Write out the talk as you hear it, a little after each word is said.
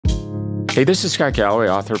Hey, this is Scott Galloway,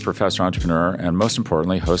 author, professor, entrepreneur, and most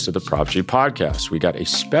importantly, host of the Prop G podcast. We got a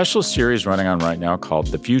special series running on right now called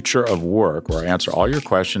The Future of Work, where I answer all your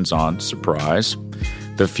questions on, surprise,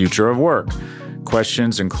 the future of work.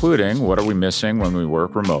 Questions including, what are we missing when we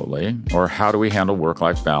work remotely? Or how do we handle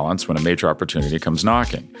work-life balance when a major opportunity comes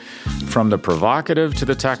knocking? From the provocative to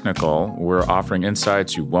the technical, we're offering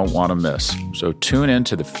insights you won't want to miss. So tune in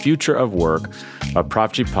to The Future of Work, a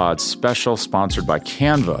Prop G Pod special sponsored by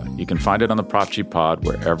Canva. You can find it on the Prop G Pod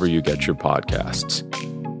wherever you get your podcasts.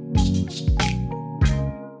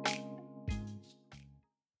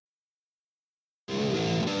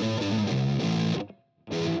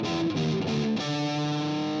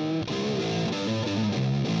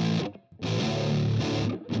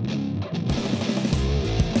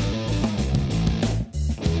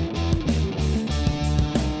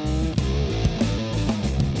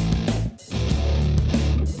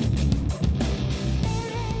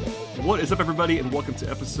 What is up, everybody, and welcome to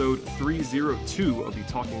episode 302 of the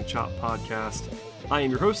Talking Chop podcast. I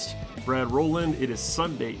am your host, Brad Rowland. It is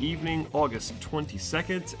Sunday evening, August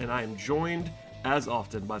 22nd, and I am joined, as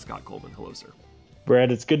often, by Scott Coleman. Hello, sir.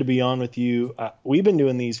 Brad, it's good to be on with you. We've been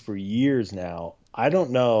doing these for years now. I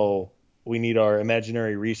don't know. We need our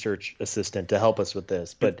imaginary research assistant to help us with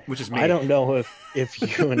this, but which is me. I don't know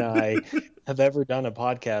if you and I have ever done a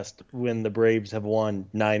podcast when the Braves have won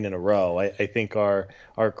 9 in a row. I think our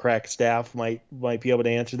crack staff might be able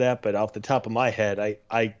to answer that, but off the top of my head,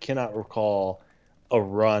 I cannot recall a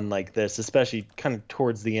run like this, especially kind of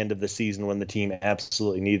towards the end of the season when the team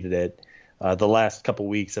absolutely needed it. The last couple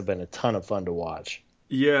weeks have been a ton of fun to watch.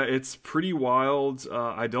 Yeah, it's pretty wild.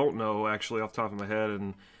 I don't know, actually, off the top of my head,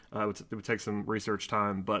 and it would take some research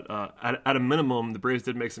time, but at a minimum, the Braves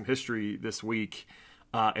did make some history this week,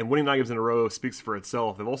 and winning 9 games in a row speaks for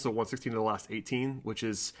itself. They've also won 16 of the last 18, which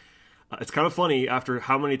is, it's kind of funny after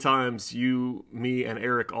how many times you, me, and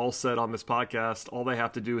Eric all said on this podcast, all they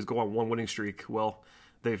have to do is go on one winning streak. Well,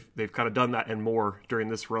 they've kind of done that and more during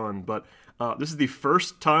this run, but this is the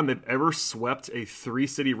first time they've ever swept a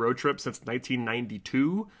 3-city road trip since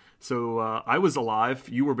 1992. So I was alive.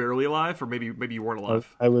 You were barely alive, or maybe you weren't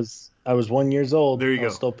alive. I was 1 year old. There you go. I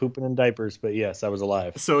was still pooping in diapers, but yes, I was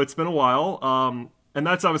alive. So it's been a while, and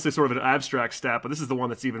that's obviously sort of an abstract stat, but this is the one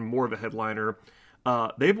that's even more of a headliner.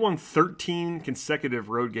 They've won 13 consecutive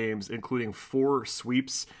road games, including 4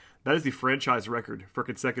 sweeps. That is the franchise record for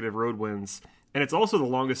consecutive road wins, and it's also the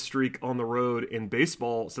longest streak on the road in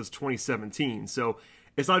baseball since 2017. So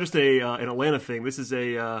it's not just an Atlanta thing. This is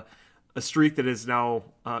a streak that is now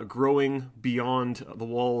growing beyond the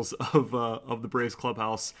walls of the Braves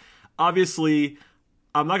clubhouse. Obviously,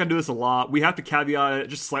 I'm not going to do this a lot. We have to caveat it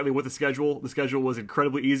just slightly with the schedule. The schedule was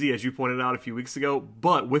incredibly easy, as you pointed out a few weeks ago.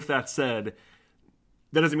 But with that said,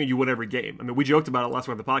 that doesn't mean you win every game. I mean, we joked about it last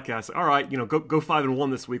week on the podcast. All right, go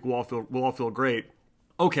 5-1 this week. We'll all feel great.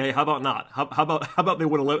 Okay, how about not? How about they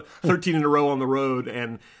win 13 in a row on the road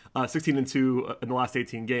and 16-2 in the last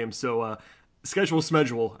 18 games? So.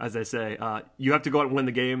 Schedule, as they say. You have to go out and win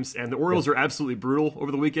the games, and the Orioles are absolutely brutal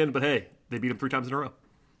over the weekend, but hey, they beat them 3 times in a row.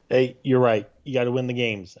 Hey, you're right. You got to win the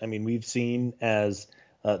games. I mean, we've seen as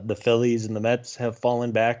the Phillies and the Mets have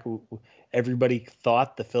fallen back. Everybody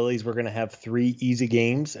thought the Phillies were going to have 3 easy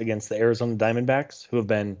games against the Arizona Diamondbacks, who have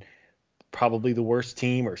been probably the worst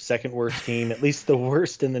team or second worst team, at least the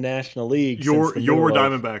worst in the National League. Your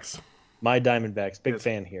Diamondbacks. My Diamondbacks. Big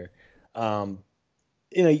fan here.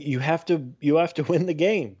 You have to win the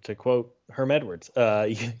game, to quote Herm Edwards.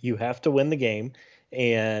 You have to win the game,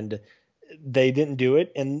 and they didn't do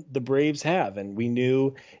it, and the Braves have. And we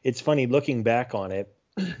knew. It's funny looking back on it.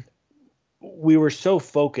 We were so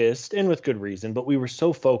focused, and with good reason, but we were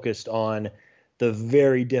so focused on the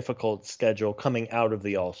very difficult schedule coming out of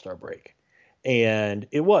the All-Star break, and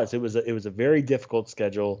it was a very difficult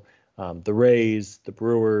schedule. The Rays, the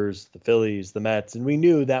Brewers, the Phillies, the Mets, and we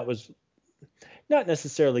knew that was not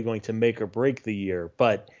necessarily going to make or break the year,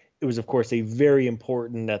 but it was, of course, a very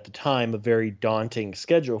important, at the time, a very daunting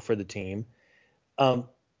schedule for the team.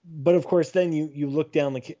 But, of course, then you look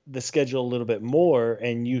down the schedule a little bit more,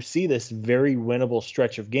 and you see this very winnable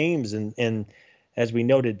stretch of games. And as we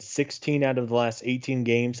noted, 16 out of the last 18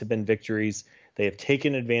 games have been victories. They have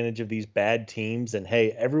taken advantage of these bad teams. And,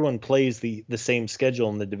 hey, everyone plays the same schedule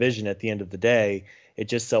in the division at the end of the day. It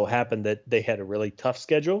just so happened that they had a really tough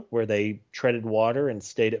schedule where they treaded water and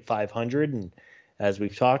stayed at 500. And as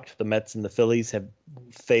we've talked, the Mets and the Phillies have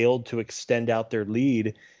failed to extend out their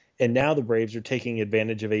lead. And now the Braves are taking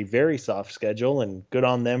advantage of a very soft schedule, and good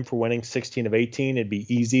on them for winning 16 of 18. It'd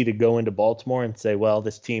be easy to go into Baltimore and say, well,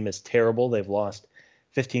 this team is terrible. They've lost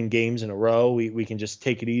 15 games in a row. We can just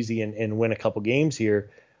take it easy and win a couple games here.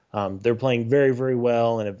 They're playing very, very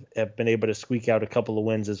well and have been able to squeak out a couple of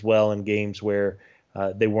wins as well in games where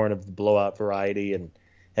they weren't of the blowout variety. And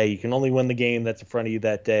hey, you can only win the game that's in front of you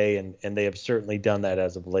that day, and they have certainly done that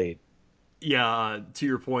as of late. Yeah, to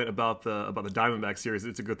your point about the Diamondback series,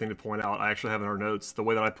 it's a good thing to point out. I actually have in our notes, the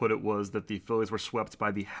way that I put it was that the Phillies were swept by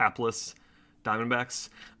the hapless Diamondbacks,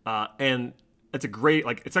 and it's a great,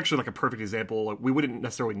 like, it's actually like a perfect example. Like, we wouldn't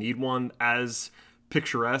necessarily need one as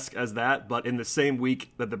picturesque as that, but in the same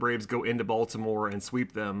week that the Braves go into Baltimore and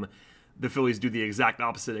sweep them, the Phillies do the exact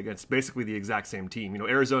opposite against basically the exact same team.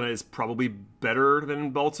 Arizona is probably better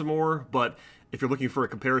than Baltimore, but if you're looking for a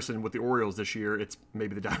comparison with the Orioles this year, it's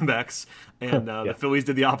maybe the Diamondbacks. And the Phillies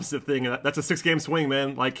did the opposite thing. And that's a 6-game swing,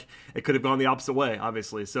 man. Like, it could have gone the opposite way,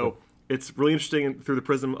 obviously. So it's really interesting through the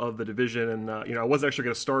prism of the division. And, I wasn't actually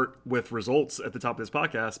going to start with results at the top of this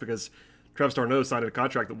podcast because Travis d'Arnaud signed a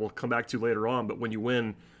contract that we'll come back to later on. But when you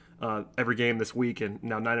win every game this week and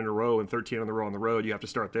now 9 in a row and 13 in a row on the road, you have to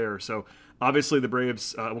start there. So obviously the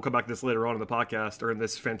Braves, we'll come back to this later on in the podcast, are in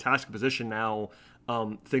this fantastic position now.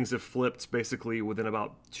 Things have flipped basically within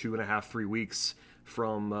about 2.5, 3 weeks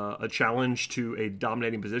from a challenge to a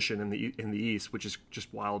dominating position in the East, which is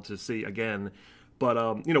just wild to see again. But,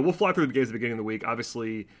 we'll fly through the games at the beginning of the week.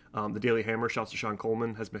 Obviously, the Daily Hammer, shouts to Sean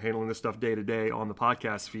Coleman, has been handling this stuff day to day on the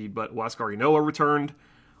podcast feed. But Huascar Ynoa returned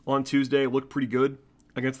on Tuesday, looked pretty good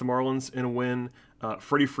against the Marlins in a win.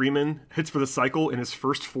 Freddie Freeman hits for the cycle in his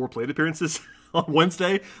first 4 plate appearances on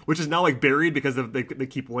Wednesday, which is now like buried because they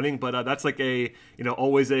keep winning. But that's like a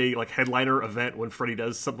always a like headliner event when Freddie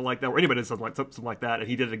does something like that, or anybody does something like that, and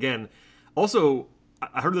he did it again. Also,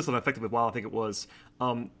 I heard this on Effectively Wild, I think it was.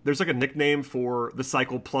 There's like a nickname for the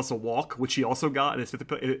cycle plus a walk, which he also got. I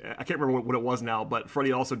can't remember what it was now, but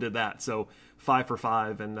Freddie also did that. So 5 for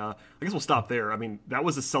 5, and I guess we'll stop there. I mean, that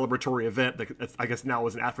was a celebratory event that I guess now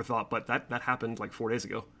was an afterthought, but that happened like 4 days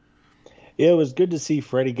ago. Yeah, it was good to see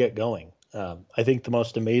Freddie get going. I think the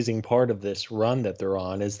most amazing part of this run that they're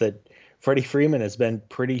on is that Freddie Freeman has been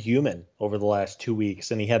pretty human over the last 2 weeks,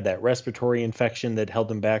 and he had that respiratory infection that held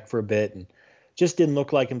him back for a bit and just didn't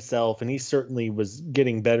look like himself. And he certainly was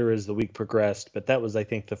getting better as the week progressed, but that was, I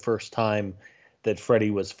think, the first time that Freddie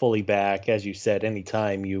was fully back. As you said,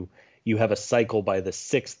 anytime you have a cycle by the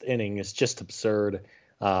 6th inning is just absurd.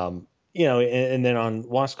 And then on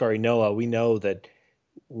Huascar Ynoa, we know that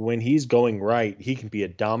when he's going right, he can be a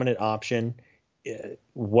dominant option.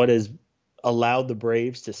 What has allowed the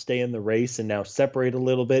Braves to stay in the race and now separate a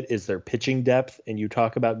little bit is their pitching depth. And you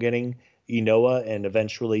talk about getting Ynoa and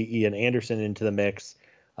eventually Ian Anderson into the mix.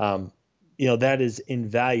 That is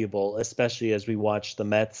invaluable, especially as we watch the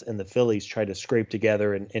Mets and the Phillies try to scrape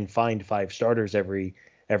together and find 5 starters every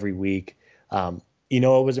week. It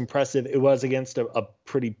was impressive. It was against a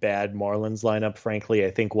pretty bad Marlins lineup, frankly.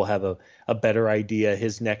 I think we'll have a better idea.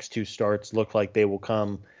 His next 2 starts look like they will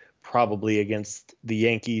come probably against the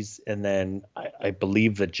Yankees and then I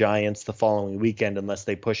believe the Giants the following weekend unless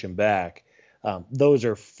they push him back. Those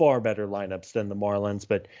are far better lineups than the Marlins,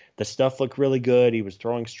 but the stuff looked really good. He was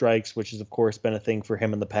throwing strikes, which has, of course, been a thing for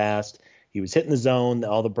him in the past. He was hitting the zone.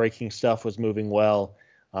 All the breaking stuff was moving well.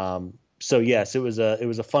 So yes, it was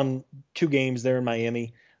a fun 2 games there in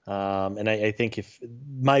Miami. And I think if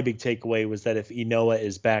my big takeaway was that if Ynoa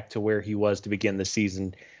is back to where he was to begin the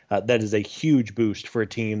season, that is a huge boost for a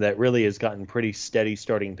team that really has gotten pretty steady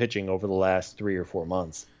starting pitching over the last 3 or 4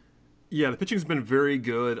 months. Yeah, the pitching's been very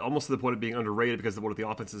good, almost to the point of being underrated because of what the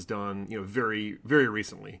offense has done, very, very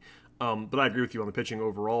recently. But I agree with you on the pitching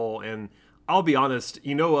overall, and I'll be honest,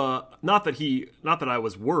 not that I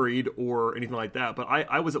was worried or anything like that, but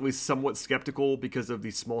I was at least somewhat skeptical because of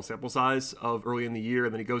the small sample size of early in the year,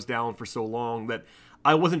 and then he goes down for so long that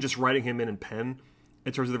I wasn't just writing him in pen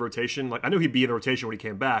in terms of the rotation. Like, I knew he'd be in a rotation when he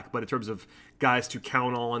came back, but in terms of guys to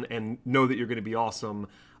count on and know that you're going to be awesome,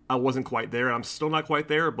 I wasn't quite there. I'm still not quite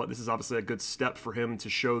there, but this is obviously a good step for him to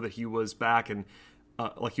show that he was back and,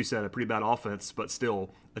 like you said, a pretty bad offense, but still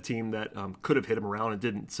a team that could have hit him around and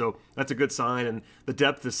didn't. So that's a good sign, and the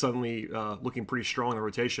depth is suddenly looking pretty strong in the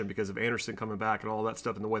rotation because of Anderson coming back and all that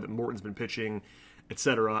stuff and the way that Morton's been pitching,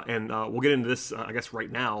 etc. And we'll get into this, I guess,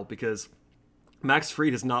 right now because Max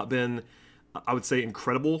Fried has not been, I would say,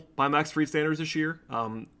 incredible by Max Fried standards this year.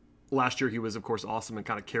 Last year he was, of course, awesome and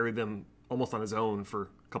kind of carried them almost on his own for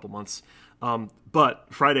a couple months. But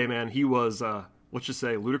Friday, man, he was, let's just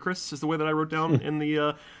say, ludicrous is the way that I wrote down in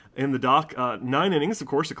the doc. 9 innings, of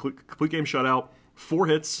course, a complete game shutout, 4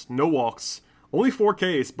 hits, no walks, only 4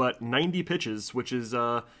 Ks, but 90 pitches, which is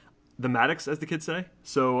the Maddox, as the kids say.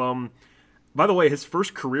 So, by the way, his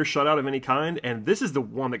first career shutout of any kind, and this is the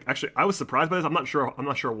one that actually I was surprised by this. I'm not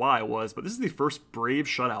sure why it was, but this is the first Brave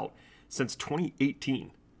shutout since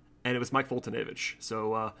 2018. and it was Mike Foltynewicz.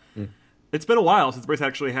 So it's been a while since the Braves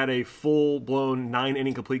actually had a full-blown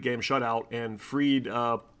 9-inning complete game shutout, and Fried,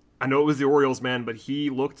 I know it was the Orioles, man, but he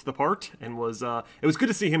looked the part, and was it was good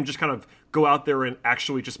to see him just kind of go out there and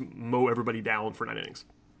actually just mow everybody down for 9 innings.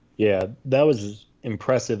 Yeah, that was as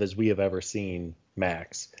impressive as we have ever seen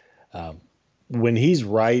Max. When he's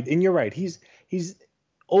right, and you're right, he's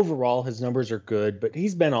overall his numbers are good, but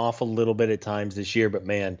he's been off a little bit at times this year. But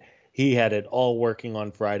man, he had it all working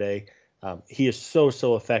on Friday. He is so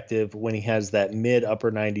effective when he has that mid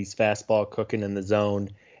upper 90s fastball cooking in the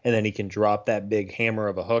zone, and then he can drop that big hammer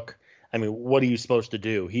of a hook. I mean, what are you supposed to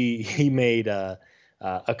do? He made a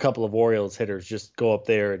couple of Orioles hitters just go up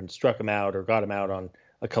there and struck him out or got him out on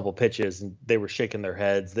a couple pitches, and they were shaking their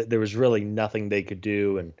heads. There was really nothing they could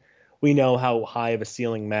do, and we know how high of a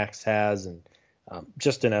ceiling Max has, and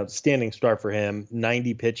just an outstanding start for him.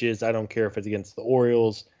 90 pitches. I don't care if it's against the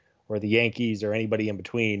Orioles or the Yankees or anybody in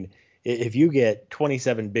between. If you get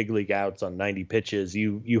 27 big league outs on 90 pitches,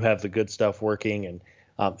 you have the good stuff working. And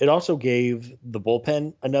it also gave the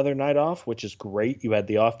bullpen another night off, which is great. You had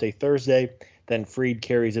the off day Thursday, then Fried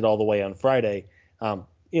carries it all the way on Friday.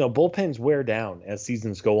 Bullpens wear down as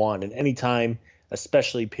seasons go on, and anytime,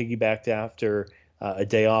 especially piggybacked after a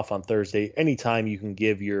day off on Thursday, anytime you can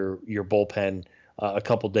give your bullpen a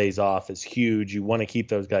couple days off is huge. You want to keep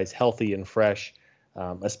those guys healthy and fresh,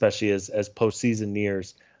 especially as postseason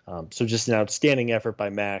nears. So just an outstanding effort by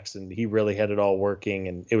Max, and he really had it all working,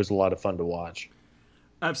 and it was a lot of fun to watch.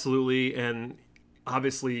 Absolutely, and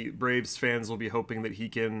obviously Braves fans will be hoping that he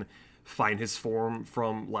can find his form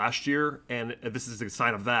from last year, and if this is a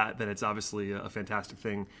sign of that, then it's obviously a fantastic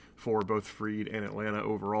thing for both Fried and Atlanta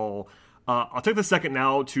overall. I'll take the second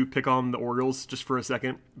now to pick on the Orioles just for a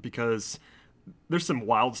second, because there's some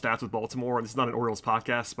wild stats with Baltimore, and this is not an Orioles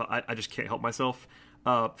podcast, but I just can't help myself.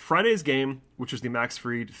 Friday's game, which was the Max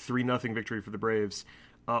Fried 3-0 victory for the Braves,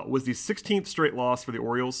 was the 16th straight loss for the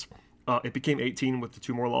Orioles. It became 18 with the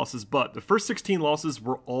 2 more losses, but the first 16 losses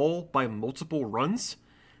were all by multiple runs.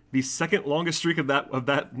 The second longest streak of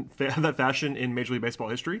that fashion in Major League Baseball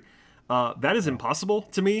history. That is impossible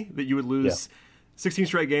to me, that you would lose 16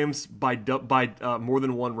 straight games by more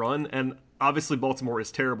than 1 run. And obviously Baltimore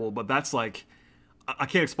is terrible, but that's like, I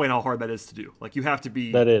can't explain how hard that is to do. Like, you have to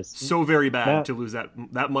be so very bad to lose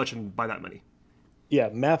that much and by that many. Yeah,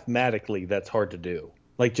 mathematically that's hard to do.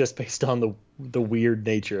 Like, just based on the weird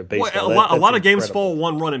nature of baseball. Well, a lot of games fall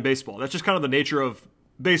 1 run in baseball. That's just kind of the nature of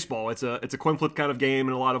baseball. It's a coin flip kind of game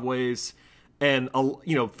in a lot of ways. And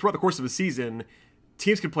throughout the course of a season,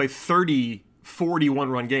 teams can play 30, 40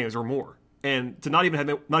 1-run games or more. And to not even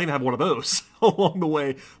have one of those along the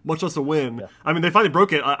way, much less a win. Yeah. I mean, they finally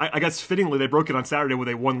broke it. I guess fittingly, they broke it on Saturday with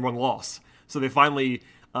a 1-run loss. So they finally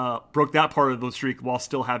broke that part of the streak while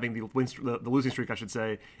still having the losing streak, I should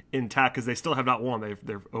say, intact, because they still have not won.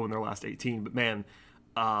 They're 0 in their last 18. But man,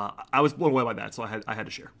 I was blown away by that, so I had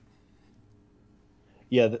to share.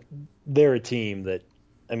 Yeah, they're a team that,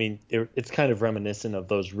 I mean, it's kind of reminiscent of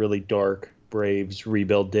those really dark Braves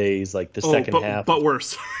rebuild days, like the second half. But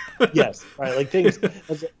worse. Yes, right. Like, things,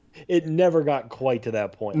 it never got quite to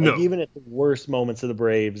that point. Like, even at the worst moments of the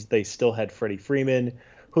Braves, they still had Freddie Freeman.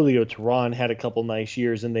 Julio Teheran had a couple nice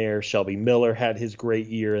years in there. Shelby Miller had his great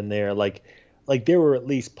year in there. Like there were at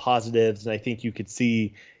least positives, and I think you could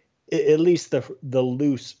see at least the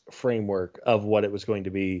loose framework of what it was going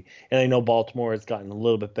to be. And I know Baltimore has gotten a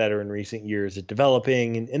little bit better in recent years at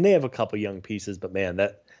developing, and they have a couple young pieces, but man,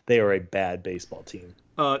 that they are a bad baseball team.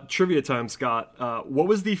 Trivia time, Scott. What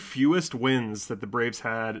was the fewest wins that the Braves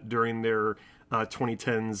had during their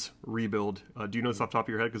 2010s rebuild? Do you know this off the top of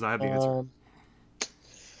your head? Because I have the answer.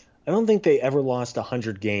 I don't think they ever lost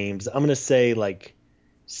 100 games. I'm going to say like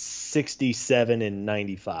 67 and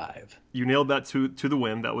 95. You nailed that to the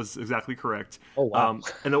win. That was exactly correct. Oh, wow.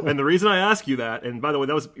 And the reason I ask you that, and by the way,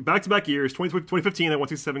 that was back-to-back years. 2015, I won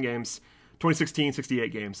 67 games. 2016,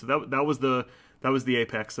 68 games. So that was the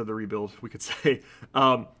apex of the rebuild, we could say.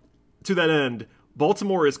 To that end,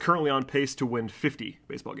 Baltimore is currently on pace to win 50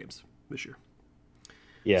 baseball games this year.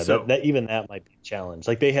 Yeah, so, that might be a challenge.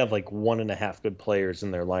 Like, they have like 1.5 good players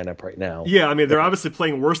in their lineup right now. Yeah, I mean, they're obviously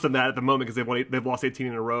playing worse than that at the moment because they've lost 18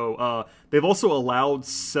 in a row. They've also allowed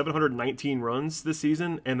 719 runs this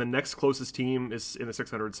season, and the next closest team is in the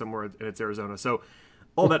 600 somewhere, and it's Arizona. So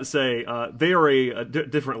all that to say, they are a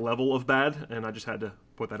different level of bad, and I just had to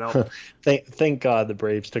put that out. Thank God the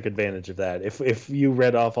Braves took advantage of that. If you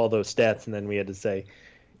read off all those stats and then we had to say,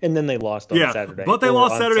 and then they lost on Saturday. But they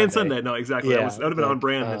lost Saturday and Sunday. No, exactly. Yeah, that would have been on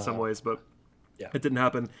brand in some ways, but it didn't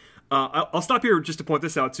happen. I'll stop here just to point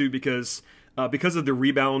this out, too, because of the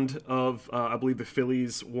rebound of, I believe the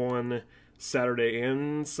Phillies won Saturday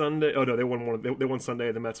and Sunday. Oh no, they won one. They won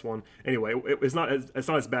Sunday. The Mets won. Anyway, it's not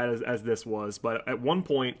as bad as this was. But at one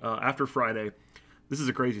point after Friday, this is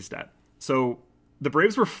a crazy stat. So the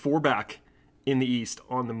Braves were 4 back in the East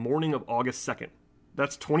on the morning of August 2nd.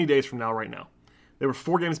 That's 20 days from now. Right now, they were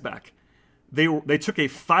 4 games back. They took a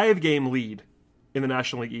 5-game lead in the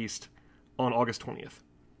National League East on August 20th.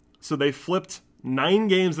 So they flipped 9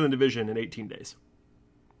 games in the division in 18 days.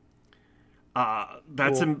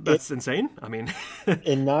 That's insane. I mean,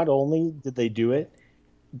 and not only did they do it,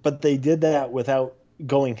 but they did that without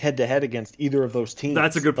going head to head against either of those teams.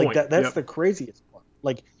 That's a good point. That's the craziest part.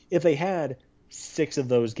 Like if they had 6 of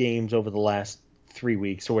those games over the last 3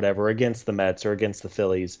 weeks or whatever against the Mets or against the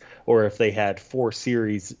Phillies, or if they had 4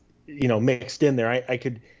 series, mixed in there, I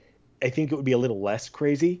think it would be a little less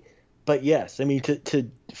crazy. But yes, I mean to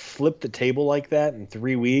flip the table like that in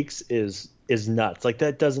 3 weeks is nuts. Like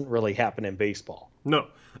that doesn't really happen in baseball. No,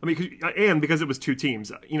 I mean, because it was 2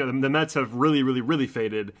 teams. The Mets have really, really, really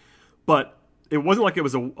faded, but it wasn't like it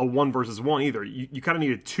was a 1 versus 1 either. You kind of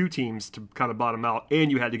needed 2 teams to kind of bottom out,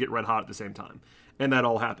 and you had to get red hot at the same time, and that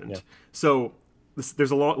all happened. Yeah. So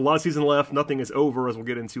there's a lot of season left. Nothing is over, as we'll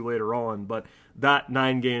get into later on. But that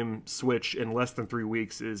 9-game switch in less than 3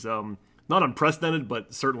 weeks is not unprecedented,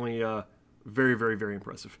 but certainly very, very, very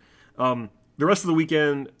impressive. The rest of the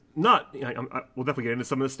weekend, we'll definitely get into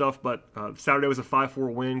some of this stuff, but Saturday was a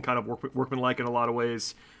 5-4 win, kind of workmanlike in a lot of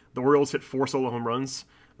ways. The Orioles hit 4 solo home runs,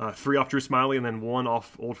 3 off Drew Smyly, and then 1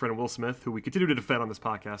 off old friend Will Smith, who we continue to defend on this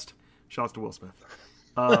podcast. Shouts to Will Smith.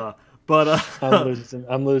 But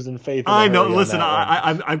I'm losing faith. I know. Listen,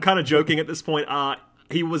 I'm kind of joking at this point.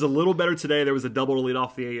 He was a little better today. There was a double to lead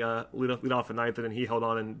off the ninth, and then he held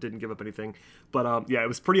on and didn't give up anything. But it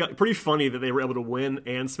was pretty funny that they were able to win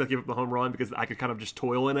and Smith gave up the home run, because I could kind of just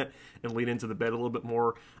toil in it and lean into the bed a little bit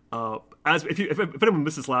more. If anyone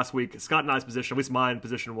missed this last week, Scott and I's position, at least my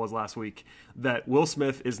position was last week, that Will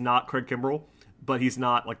Smith is not Craig Kimbrell, but he's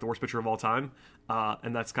not like the worst pitcher of all time,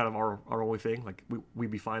 and that's kind of our only thing. Like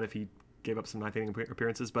we'd be fine if he gave up some 9th inning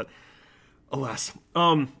appearances, but alas.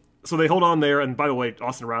 So they hold on there, and by the way,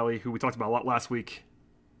 Austin Riley, who we talked about a lot last week,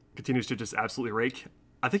 continues to just absolutely rake.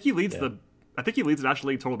 I think he leads the National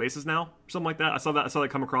League total bases now, or something like that. I saw that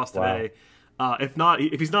come across today. Wow.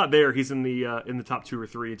 If he's not there, he's in the top 2 or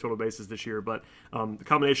 3 total bases this year. But the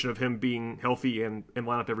combination of him being healthy and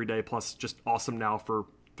line up every day, plus just awesome now for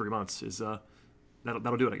 3 months, is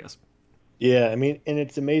that'll do it, I guess. Yeah, I mean, and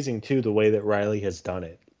it's amazing too the way that Riley has done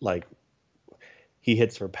it. Like he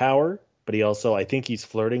hits for power, but he also, I think he's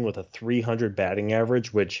flirting with a 300 batting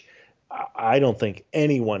average, which I don't think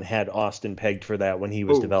anyone had Austin pegged for that when he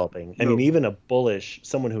was developing. I mean, even a bullish,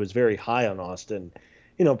 someone who was very high on Austin,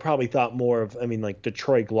 probably thought more of, like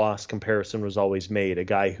Detroit Gloss comparison was always made, a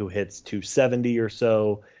guy who hits 270 or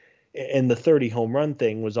so. And the 30 home run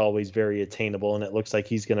thing was always very attainable, and it looks like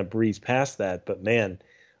he's going to breeze past that. But man,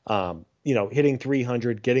 hitting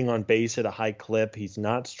 300, getting on base at a high clip. He's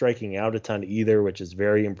not striking out a ton either, which is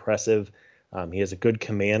very impressive. He has a good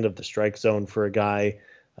command of the strike zone for a guy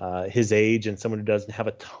his age and someone who doesn't have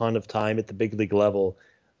a ton of time at the big league level.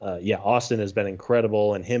 Austin has been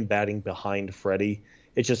incredible, and him batting behind Freddie,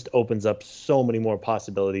 it just opens up so many more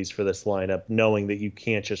possibilities for this lineup, knowing that you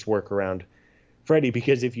can't just work around Freddie,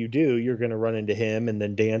 because if you do, you're going to run into him and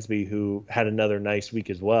then Dansby, who had another nice week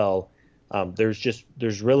as well.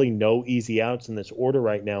 There's really no easy outs in this order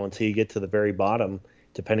right now until you get to the very bottom,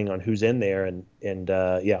 depending on who's in there. And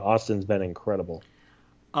Austin's been incredible.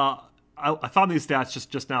 I found these stats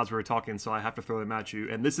just now as we were talking, so I have to throw them at you.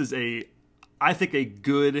 And this is I think a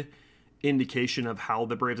good indication of how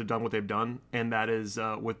the Braves have done what they've done, and that is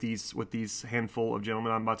with these handful of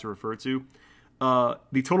gentlemen I'm about to refer to.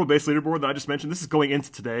 The total base leaderboard that I just mentioned, this is going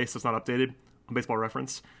into today, so it's not updated on Baseball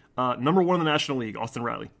Reference. Number 1 in the National League, Austin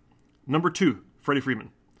Riley. Number 2, Freddie Freeman.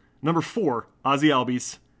 Number 4, Ozzie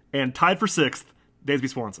Albies. And tied for 6th, Dansby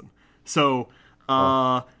Swanson. So,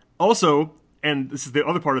 also, and this is the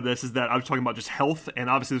other part of this, is that I was talking about just health, and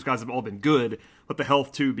obviously those guys have all been good, but the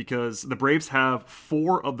health too, because the Braves have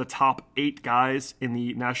 4 of the top 8 guys in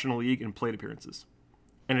the National League in plate appearances.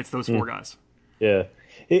 And it's those 4 guys. Yeah.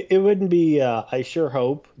 It wouldn't be, I sure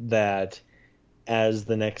hope that as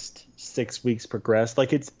the next 6 weeks progress,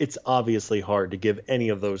 like it's obviously hard to give any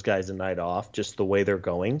of those guys a night off, just the way they're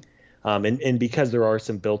going. And because there are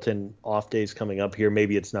some built-in off days coming up here,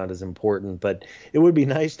 maybe it's not as important, but it would be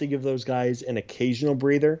nice to give those guys an occasional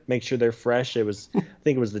breather, make sure they're fresh. I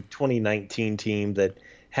think it was the 2019 team that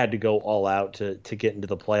had to go all out to get into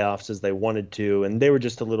the playoffs as they wanted to, and they were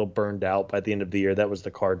just a little burned out by the end of the year. That was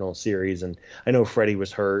the Cardinals series, and I know Freddie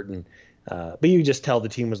was hurt, and But you just tell the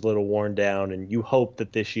team was a little worn down, and you hope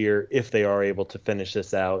that this year, if they are able to finish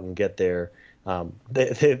this out and get there,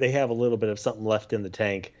 they have a little bit of something left in the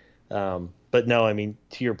tank. But no, I mean,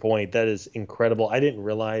 to your point, that is incredible. I didn't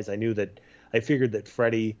realize. I figured that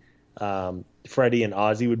Freddie and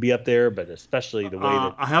Ozzy would be up there, but especially the way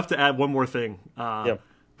that I have to add one more thing Yep.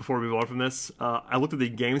 before we move on from this. I looked at the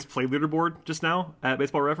games played leaderboard just now at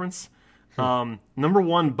Baseball Reference. Number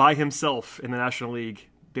one by himself in the National League,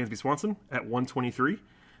 Dansby Swanson at 123.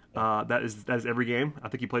 That is every game. I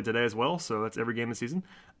think he played today as well, so that's every game this season.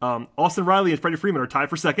 Austin Riley and Freddie Freeman are tied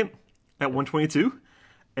for second at 122,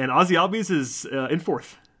 and Ozzy Albies is in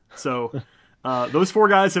fourth. So those four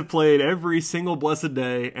guys have played every single blessed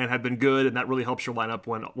day and have been good, and that really helps your lineup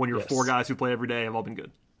when your four guys who play every day have all been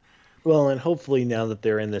good. Well, and hopefully now that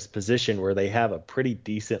they're in this position where they have a pretty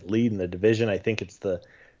decent lead in the division, I think it's the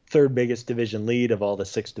third biggest division lead of all the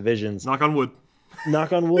 6 divisions. Knock on wood.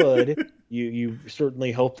 Knock on wood. You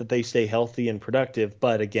certainly hope that they stay healthy and productive.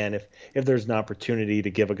 But again, if there's an opportunity to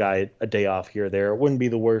give a guy a day off here or there, it wouldn't be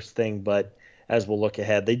the worst thing. But as we'll look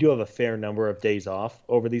ahead, they do have a fair number of days off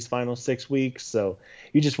over these final 6 weeks. So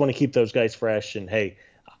you just want to keep those guys fresh. And hey,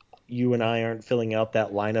 you and I aren't filling out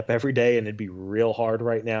that lineup every day, and it'd be real hard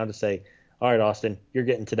right now to say, all right, Austin, you're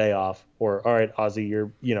getting today off, or all right, Ozzy,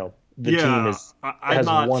 the team has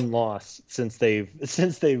one loss since they've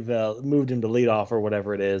moved him to leadoff or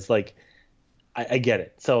whatever it is. Like, I get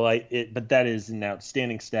it. So but that is an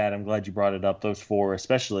outstanding stat. I'm glad you brought it up. Those 4,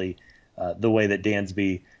 especially the way that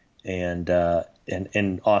Dansby and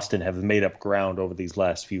Austin have made up ground over these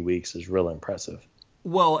last few weeks is real impressive.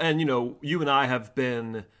 Well, and you and I have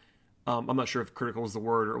been. I'm not sure if critical is the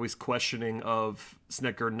word, or at least questioning of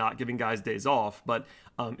Snitker not giving guys days off. But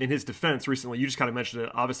in his defense recently, you just kind of mentioned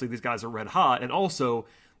it. Obviously, these guys are red hot. And also,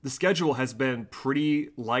 the schedule has been pretty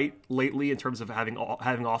light lately in terms of having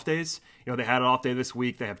off days. They had an off day this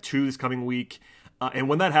week. They have 2 this coming week. And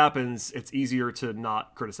when that happens, it's easier to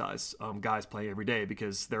not criticize guys playing every day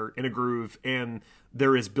because they're in a groove and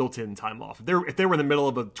there is built-in time off. If they were in the middle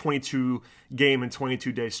of a 22-game and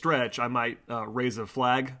 22-day stretch, I might raise a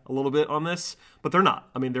flag a little bit on this, but they're not.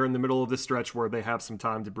 I mean, they're in the middle of this stretch where they have some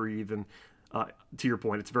time to breathe, and to your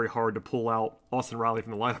point, it's very hard to pull out Austin Riley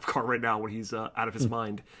from the lineup card right now when he's out of his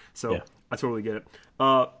mind. So yeah. I totally get it.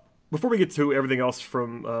 Before we get to everything else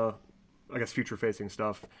from, I guess, future-facing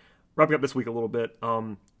stuff, wrapping up this week a little bit,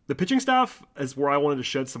 the pitching staff is where I wanted to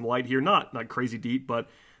shed some light here. Not crazy deep, but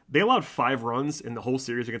they allowed 5 runs in the whole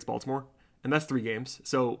series against Baltimore, and that's 3 games.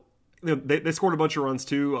 So they scored a bunch of runs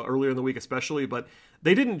too earlier in the week, especially, but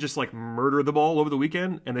they didn't just murder the ball over the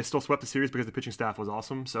weekend, and they still swept the series because the pitching staff was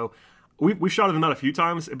awesome. So we shouted them out a few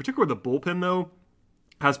times. In particular, the bullpen though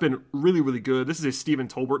has been really, really good. This is a Stephen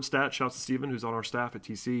Tolbert stat. Shout out to Stephen, who's on our staff at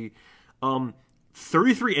TC.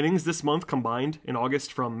 33 innings this month combined in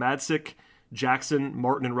August from Madsick, Jackson,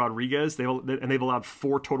 Martin, and Rodriguez. They've allowed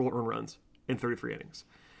 4 total earned runs in 33 innings.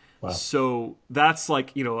 Wow. So that's a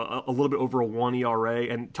little bit over a 1 ERA.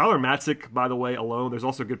 And Tyler Matzik, by the way, alone, there's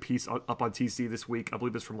also a good piece up on TC this week. I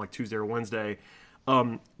believe it's from Tuesday or Wednesday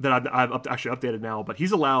that I've actually updated now. But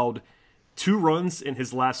he's allowed 2 runs in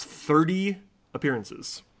his last 30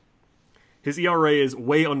 appearances. His ERA is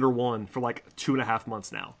way under 1 for 2.5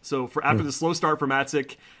 months now. So after the slow start for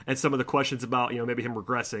Matzik and some of the questions about maybe him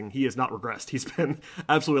regressing, he has not regressed. He's been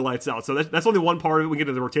absolutely lights out. So that's only one part of it. We get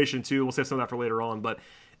into the rotation too. We'll save some of that for later on. But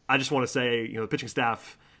I just want to say, the pitching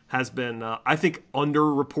staff has been, I think,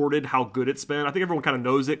 underreported how good it's been. I think everyone kind of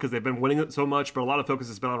knows it because they've been winning it so much, but a lot of focus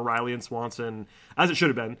has been on Riley and Swanson, as it should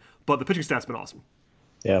have been. But the pitching staff's been awesome.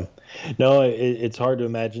 Yeah. No, it's hard to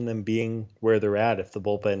imagine them being where they're at if the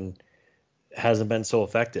bullpen hasn't been so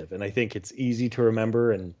effective. And I think it's easy to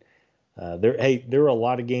remember. And there were a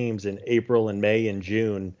lot of games in April and May and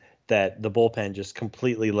June that the bullpen just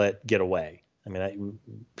completely let get away. I mean,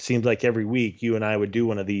 it seems like every week you and I would do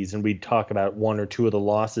one of these and we'd talk about 1 or 2 of the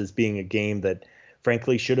losses being a game that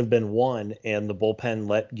frankly should have been won and the bullpen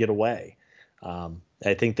let get away.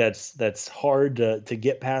 I think that's hard to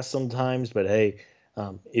get past sometimes, but hey,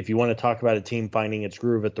 if you want to talk about a team finding its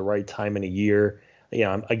groove at the right time in a year,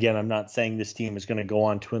 I'm not saying this team is going to go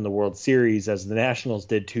on to win the World Series as the Nationals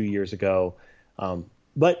did 2 years ago.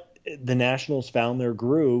 But the Nationals found their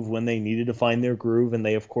groove when they needed to find their groove, and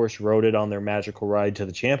they, of course, rode it on their magical ride to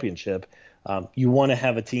the championship. You want to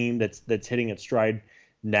have a team that's hitting its stride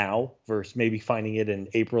now versus maybe finding it in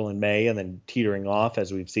April and May and then teetering off,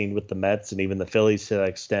 as we've seen with the Mets and even the Phillies to that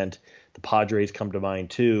extent. The Padres come to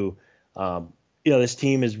mind too. This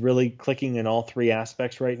team is really clicking in all 3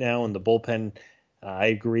 aspects right now, and the bullpen, I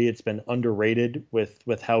agree, it's been underrated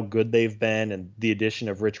with how good they've been, and the addition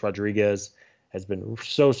of Rich Rodriguez has been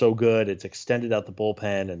so good. It's extended out the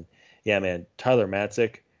bullpen, and yeah, man, Tyler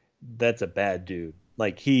Matzik, that's a bad dude.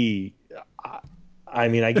 Like I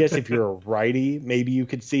mean, I guess if you're a righty, maybe you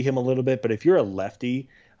could see him a little bit, but if you're a lefty,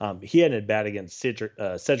 he had a bat against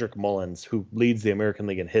Cedric Mullins, who leads the American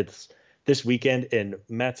League in hits this weekend, and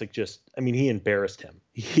Matzik he embarrassed him.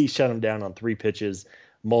 He shut him down on 3 pitches.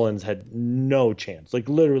 Mullins had no chance. Like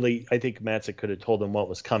literally, I think Matzik could have told him what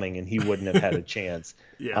was coming, and he wouldn't have had a chance.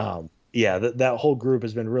 That whole group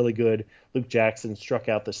has been really good. Luke Jackson struck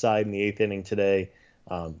out the side in the 8th inning today.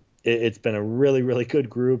 It's been a really, really good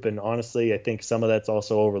group, and honestly, I think some of that's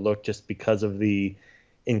also overlooked just because of the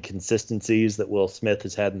inconsistencies that Will Smith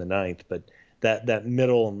has had in the 9th. But that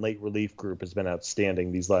middle and late relief group has been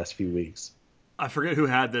outstanding these last few weeks. I forget who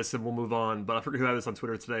had this, and we'll move on, but I forget who had this on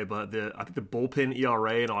Twitter today, but I think the bullpen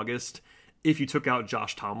ERA in August, if you took out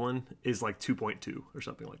Josh Tomlin, is like 2.2 or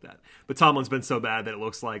something like that. But Tomlin's been so bad that it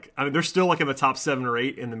looks like, I mean, they're still like in the top 7 or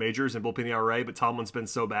 8 in the majors in bullpen ERA, but Tomlin's been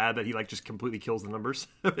so bad that he like just completely kills the numbers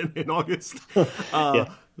in August. Pull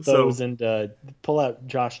out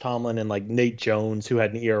Josh Tomlin and like Nate Jones, who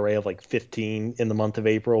had an ERA of like 15 in the month of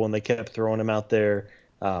April when they kept throwing him out there.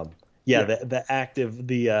 We'll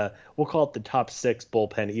call it the top 6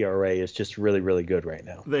 bullpen ERA is just really, really good right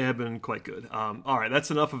now. They have been quite good. All right, that's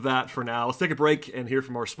enough of that for now. Let's take a break and hear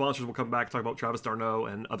from our sponsors. We'll come back and talk about Travis d'Arnaud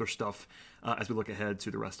and other stuff as we look ahead to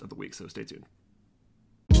the rest of the week. So stay tuned.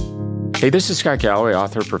 Hey, this is Scott Galloway,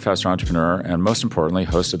 author, professor, entrepreneur, and most importantly,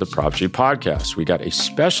 host of the Prop G podcast. We got a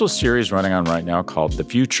special series running on right now called The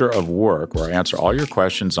Future of Work, where I answer all your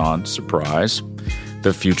questions on, surprise,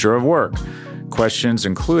 the future of work. Questions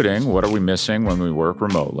including, what are we missing when we work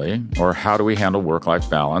remotely? Or how do we handle work-life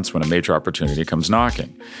balance when a major opportunity comes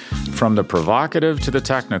knocking? From the provocative to the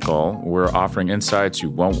technical, we're offering insights you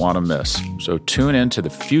won't want to miss. So tune in to The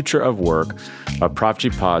Future of Work, a Prop G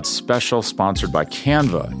Pod special sponsored by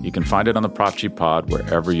Canva. You can find it on the Prop G Pod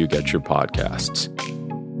wherever you get your podcasts.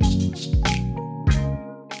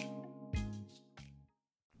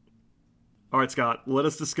 All right, Scott, let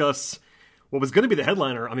us discuss what was going to be the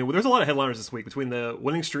headliner. I mean, there's a lot of headliners this week between the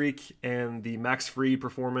winning streak and the Max Fried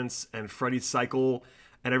performance and Freddie's cycle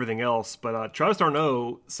and everything else. But Travis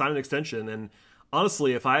d'Arnaud signed an extension. And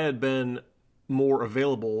honestly, if I had been more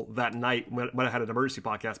available that night, when I had an emergency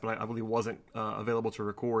podcast, but I really wasn't available to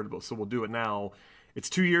record, so we'll do it now. It's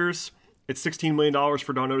 2 years. It's $16 million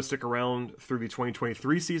for d'Arnaud to stick around through the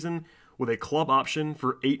 2023 season with a club option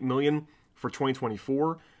for $8 million for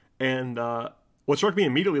 2024. And what struck me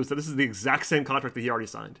immediately was that this is the exact same contract that he already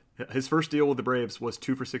signed. His first deal with the Braves was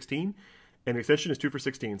 2 for $16, and the extension is 2 for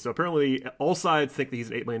 $16. So apparently all sides think that he's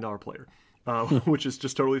an $8 million player, which is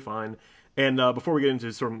just totally fine. And before we get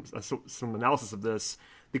into some analysis of this,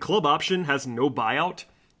 the club option has no buyout,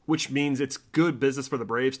 which means it's good business for the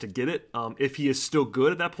Braves to get it. If he is still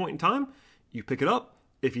good at that point in time, you pick it up.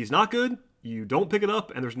 If he's not good, you don't pick it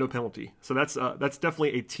up, and there's no penalty. So that's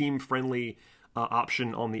definitely a team-friendly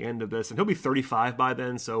option on the end of this, and he'll be 35 by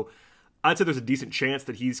then, so I'd say there's a decent chance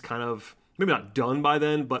that he's kind of maybe not done by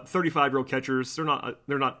then, but 35-year-old catchers, they're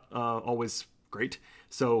not always great,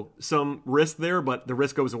 so some risk there, but the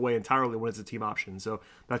risk goes away entirely when it's a team option, so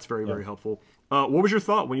that's very, very helpful. What was your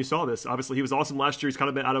thought when you saw this? Obviously he was awesome last year. He's kind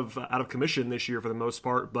of been out of commission this year for the most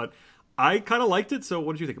part, but I kind of liked it. So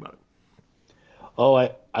what did you think about it? Oh,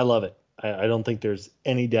 I love it. I don't think there's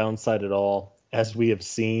any downside at all. As we have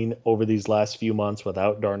seen over these last few months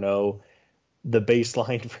without d'Arnaud, the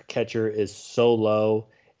baseline for catcher is so low,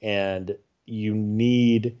 and you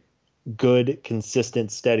need good,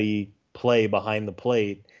 consistent, steady play behind the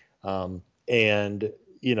plate. And,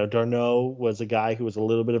 d'Arnaud was a guy who was a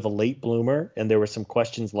little bit of a late bloomer, and there were some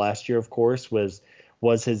questions last year, of course, was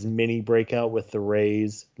his mini breakout with the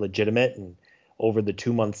Rays legitimate? And over the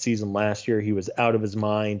 2-month season last year, he was out of his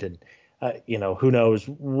mind, and who knows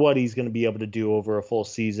what he's going to be able to do over a full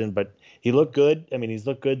season, but he looked good. I mean, he's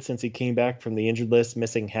looked good since he came back from the injured list,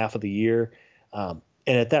 missing half of the year. And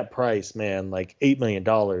at that price, man, like $8 million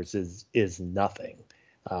is nothing.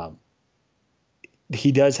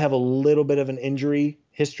 He does have a little bit of an injury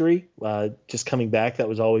history, just coming back. That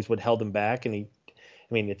was always what held him back. And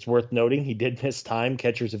it's worth noting he did miss time.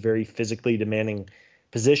 Catcher's a very physically demanding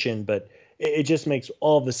position, but it just makes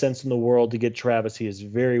all the sense in the world to get Travis. He is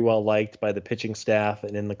very well liked by the pitching staff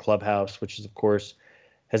and in the clubhouse, which is, of course,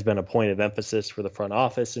 has been a point of emphasis for the front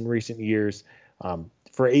office in recent years.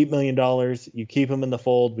 For $8 million, you keep him in the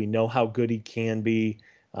fold. We know how good he can be.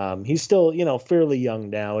 He's still, fairly young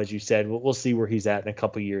now, as you said. We'll see where he's at in a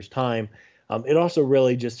couple years' time. It also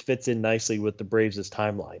really just fits in nicely with the Braves'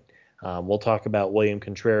 timeline. We'll talk about William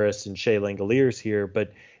Contreras and Shea Langoliers here,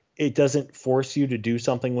 but it doesn't force you to do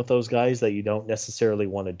something with those guys that you don't necessarily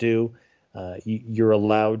want to do. You're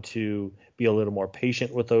allowed to be a little more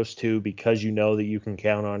patient with those two because you know that you can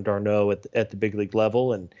count on d'Arnaud at the big league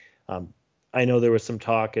level. And I know there was some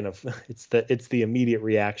talk, and it's the immediate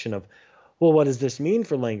reaction of, well, what does this mean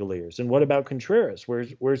for Langeliers? And what about Contreras?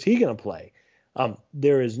 Where's he going to play?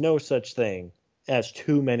 There is no such thing as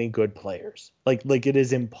too many good players. Like it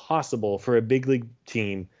is impossible for a big league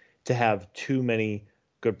team to have too many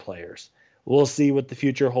good players. We'll see what the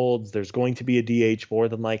future holds. There's going to be a DH more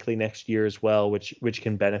than likely next year as well, which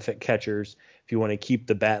can benefit catchers if you want to keep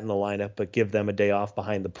the bat in the lineup but give them a day off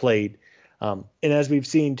behind the plate. And as we've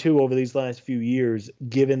seen too over these last few years,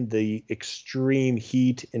 given the extreme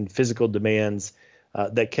heat and physical demands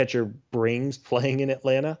that catcher brings playing in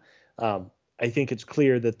Atlanta, I think it's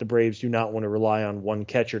clear that the Braves do not want to rely on one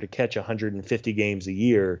catcher to catch 150 games a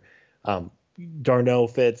year. d'Arnaud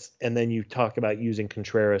fits, and then you talk about using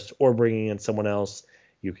Contreras or bringing in someone else.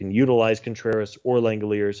 You can utilize Contreras or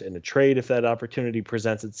Langeliers in a trade if that opportunity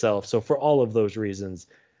presents itself. So for all of those reasons,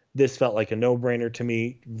 this felt like a no-brainer to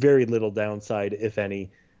me. Very little downside, if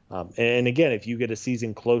any. And again, if you get a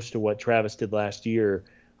season close to what Travis did last year,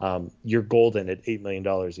 you're golden at $8 million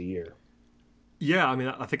a year. Yeah, I mean,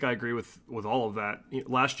 I think I agree with all of that.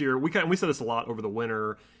 Last year, we said this a lot over the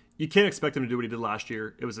winter. You can't expect him to do what he did last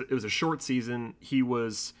year. It was a short season. He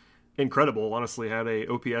was incredible. Honestly, had a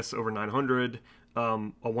OPS over 900, a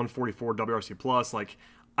 144 WRC plus. Like,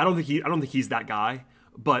 I don't think he's that guy,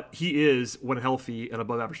 but he is, when healthy, an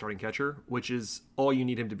above average starting catcher, which is all you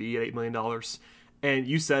need him to be at $8 million. And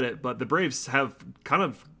you said it, but the Braves have kind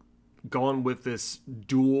of gone with this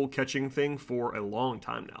dual catching thing for a long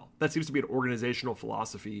time now. That seems to be an organizational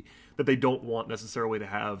philosophy that they don't want necessarily to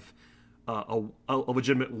have a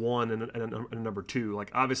legitimate one and a number two.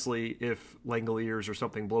 Like, obviously, if Langeliers or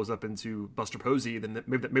something blows up into Buster Posey, then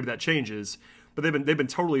maybe that changes. But they've been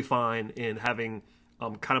totally fine in having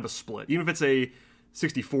kind of a split, even if it's a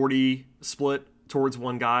 60-40 split towards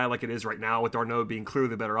one guy, like it is right now with d'Arnaud being clearly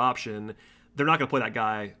the better option. They're not going to play that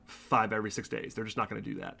guy 5 every 6 days. They're just not going to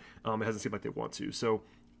do that. It hasn't seemed like they want to. So,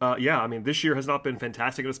 yeah, I mean, this year has not been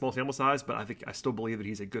fantastic in a small sample size, but I still believe that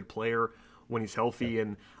he's a good player when he's healthy.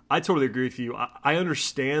 And I totally agree with you. I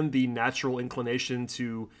understand the natural inclination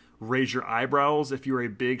to raise your eyebrows if you're a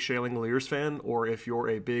big Shea Langeliers fan or if you're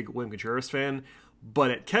a big William Contreras fan.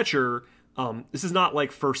 But at catcher, this is not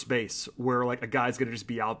like first base where like a guy's going to just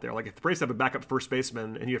be out there. Like if the Braves have a backup first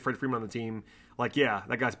baseman and you have Freddie Freeman on the team, like, yeah,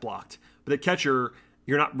 that guy's blocked. But at catcher,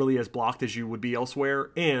 you're not really as blocked as you would be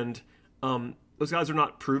elsewhere. And those guys are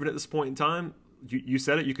not proven at this point in time. You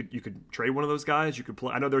said it. You could trade one of those guys. You could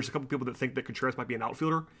play. I know there's a couple people that think that Contreras might be an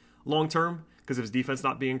outfielder long term because of his defense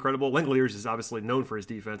not being incredible. Langeliers is obviously known for his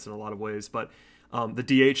defense in a lot of ways, but the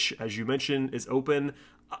DH, as you mentioned, is open.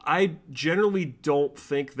 I generally don't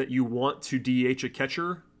think that you want to DH a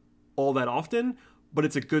catcher all that often, but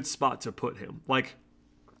it's a good spot to put him. Like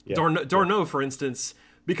d'Arnaud, for instance,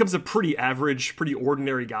 becomes a pretty average, pretty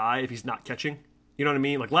ordinary guy if he's not catching. You know what I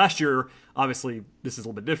mean? Like last year, obviously this is a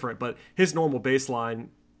little bit different, but his normal baseline,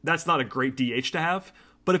 that's not a great DH to have.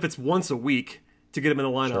 But if it's once a week to get him in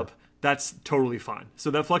the lineup, that's totally fine.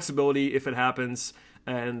 So that flexibility, if it happens,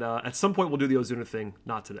 and at some point we'll do the Ozuna thing,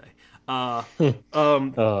 not today. That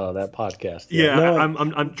podcast. Yeah, no,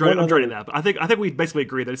 I'm dreading that. But I think we basically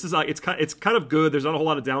agree that this is it's kind of good. There's not a whole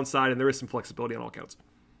lot of downside, and there is some flexibility on all counts.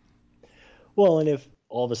 Well, and if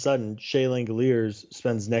all of a sudden Shea Langeliers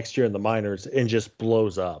spends next year in the minors and just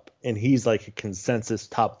blows up, and he's like a consensus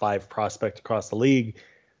top 5 prospect across the league,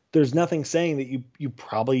 there's nothing saying that you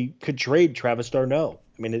probably could trade Travis d'Arnaud.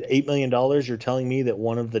 I mean, at $8 million, you're telling me that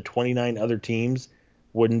one of the 29 other teams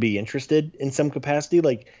wouldn't be interested in some capacity?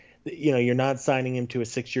 Like, you know, you're not signing him to a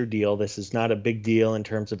 6-year deal. This is not a big deal in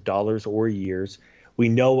terms of dollars or years. We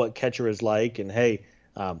know what catcher is like, and hey,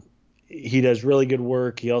 he does really good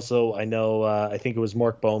work. He also, I think it was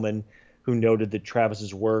Mark Bowman who noted that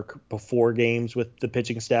Travis's work before games with the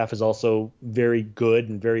pitching staff is also very good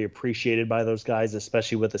and very appreciated by those guys,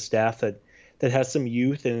 especially with a staff that has some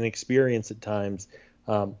youth and experience at times.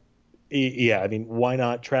 Yeah, I mean, why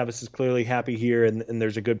not? Travis is clearly happy here, and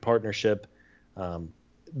there's a good partnership.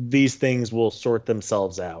 These things will sort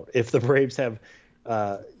themselves out. If the Braves have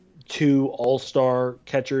 2 all-star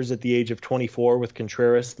catchers at the age of 24 with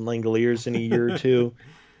Contreras and Langeliers in a year or two,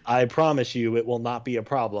 I promise you it will not be a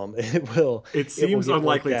problem. It seems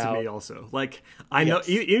unlikely to me also. Like, I know,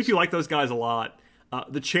 even if you like those guys a lot,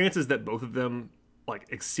 the chances that both of them like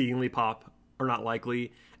exceedingly pop are not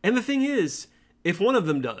likely. And the thing is, if one of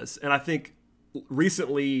them does, and I think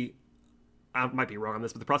recently, I might be wrong on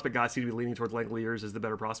this, but the prospect guys seem to be leaning towards Langeliers as the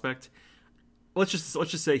better prospect. let's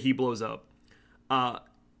just say he blows up,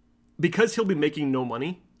 because he'll be making no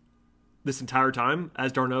money this entire time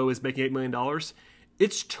as d'Arnaud is making $8 million.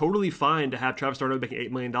 It's totally fine to have Travis d'Arnaud making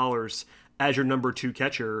 $8 million as your number 2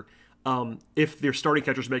 catcher. If their starting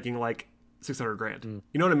catcher's making like $600,000,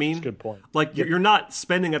 you know what I mean? That's a good point. Like you're not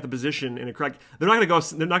spending at the position in a crack. They're not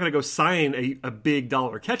going to go sign a big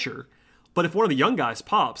dollar catcher. But if one of the young guys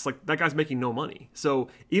pops, like that guy's making no money. So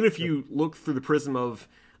even if you look through the prism of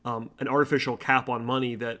an artificial cap on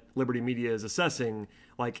money that Liberty Media is assessing,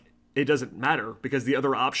 like it doesn't matter because the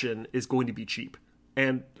other option is going to be cheap.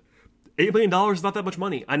 And $8 million is not that much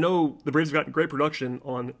money. I know the Braves have gotten great production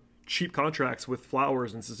on cheap contracts with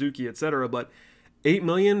Flowers and Suzuki, etc. But $8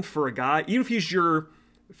 million for a guy, even if he's your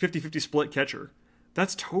 50-50 split catcher,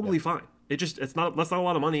 that's totally fine. That's not a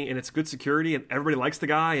lot of money, and it's good security, and everybody likes the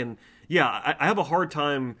guy. And yeah, I have a hard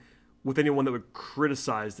time with anyone that would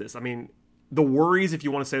criticize this. I mean, the worries, if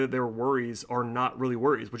you want to say that they were worries, are not really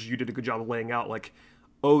worries, which you did a good job of laying out. Like,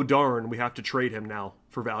 oh darn, we have to trade him now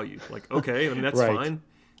for value. Like, okay, I mean that's right. Fine.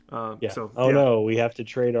 No, we have to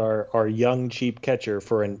trade our young cheap catcher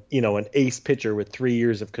for an ace pitcher with 3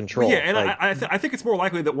 years of control. Yeah, and I think it's more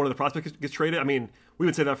likely that one of the prospects gets traded. I mean, we've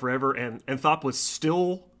been saying that forever, and Thop was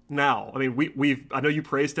still now. I mean, I know you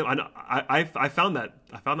praised him. I found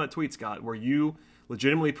that tweet, Scott, where you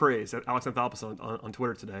legitimately praised Alex Anthopoulos on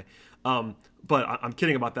Twitter today. But I'm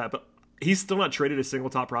kidding about that. But he's still not traded a single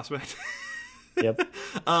top prospect. Yep.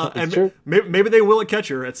 And true. Maybe they will at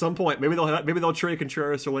catcher at some point. Maybe they'll trade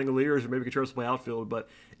Contreras or Langoliers, or maybe Contreras will play outfield. But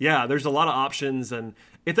yeah, there's a lot of options, and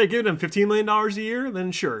if they give him $15 million a year,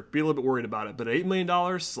 then sure, be a little bit worried about it. But $8 million,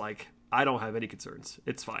 like I don't have any concerns.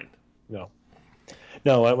 It's fine. No.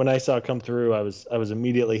 When I saw it come through, I was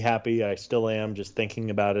immediately happy. I still am, just thinking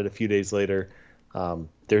about it a few days later.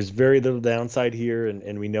 There's very little downside here,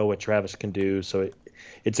 and we know what Travis can do. So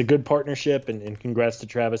it's a good partnership, and congrats to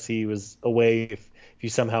Travis. He was away. If you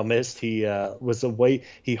somehow missed, he was away.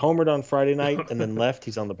 He homered on Friday night and then left.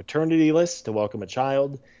 He's on the paternity list to welcome a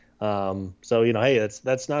child. So hey,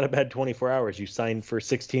 that's not a bad 24 hours. You signed for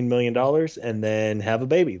 $16 million and then have a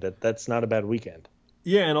baby. That's not a bad weekend.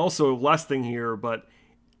 Yeah, and also last thing here, but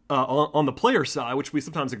on the player side, which we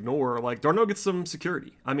sometimes ignore, like d'Arnaud gets some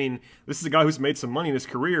security. I mean, this is a guy who's made some money in his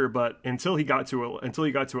career, but until he got to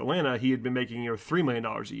Atlanta, he had been making $3 million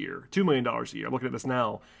a year, $2 million a year. I'm looking at this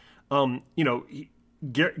now.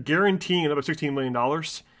 Guaranteeing another $16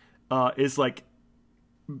 million is like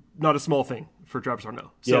not a small thing for Travis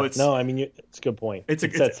d'Arnaud. So it's a good point. It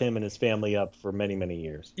sets him and his family up for many, many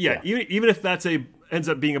years. Yeah. Even if that's ends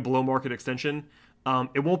up being a below market extension,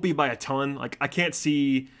 it won't be by a ton. Like I can't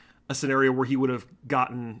see a scenario where he would have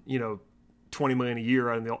gotten, $20 million a year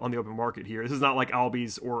on the open market here. This is not like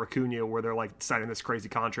Albies or Acuna where they're like signing this crazy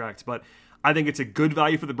contract, but I think it's a good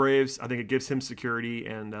value for the Braves. I think it gives him security,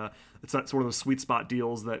 and it's not one of those sweet spot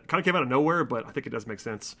deals that kind of came out of nowhere, but I think it does make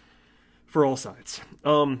sense for all sides.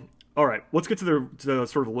 All right, let's get to the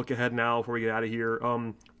sort of look ahead now before we get out of here.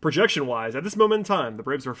 Projection wise, at this moment in time, the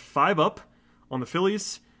Braves are 5 up on the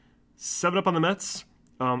Phillies, 7 up on the Mets,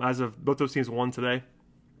 as of both those teams won today.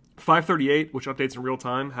 538, which updates in real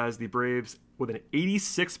time, has the Braves with an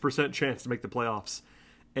 86% chance to make the playoffs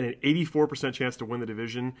and an 84% chance to win the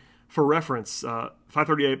division. For reference,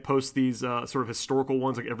 538 posts these sort of historical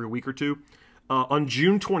ones like every week or two. On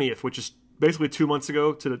June 20th, which is basically 2 months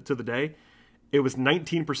ago to the day, it was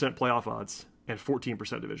 19% playoff odds and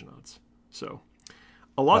 14% division odds. So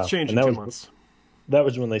a lot's changed in 2 months. That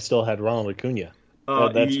was when they still had Ronald Acuna.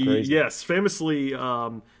 That's crazy. Yes, famously,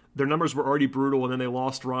 their numbers were already brutal, and then they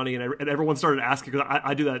lost Ronnie, and everyone started asking, because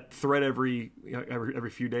I do that thread every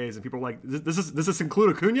few days, and people are like, does this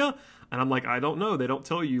include Acuna? And I'm like, I don't know. They don't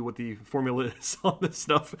tell you what the formula is on this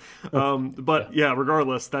stuff. But yeah,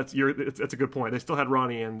 regardless, that's a good point. They still had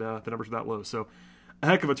Ronnie, and the numbers were that low. So a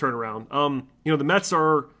heck of a turnaround. The Mets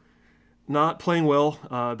are not playing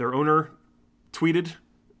well. Their owner tweeted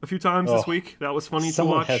a few times this week. That was funny to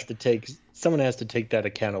watch. Someone has to take that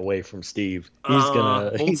account away from Steve. He's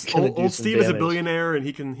gonna do old Steve damage. Is a billionaire, and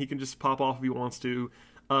he can just pop off if he wants to.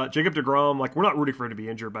 Jacob deGrom, like, we're not rooting for him to be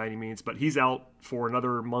injured by any means, but he's out for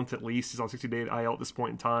another month at least. He's on 60-day IL at this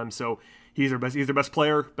point in time, so he's their best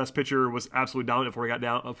player, best pitcher. Was absolutely dominant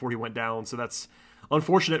before he went down. So that's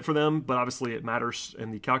unfortunate for them, but obviously it matters in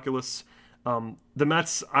the calculus. The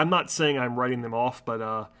Mets, I'm not saying I'm writing them off,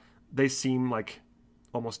 but they seem like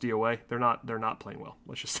almost DOA. They're not playing well,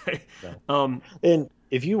 let's just say. No. And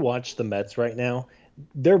if you watch the Mets right now,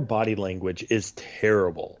 their body language is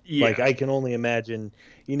terrible. Yeah. Like, I can only imagine.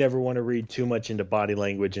 You never want to read too much into body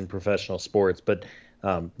language in professional sports, but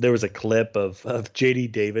There was a clip of J.D.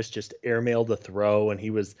 Davis just airmailed a throw, and he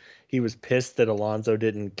was pissed that Alonso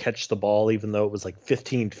didn't catch the ball, even though it was like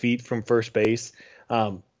 15 feet from first base.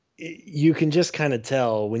 You can just kind of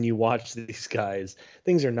tell when you watch these guys,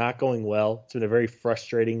 things are not going well. It's been a very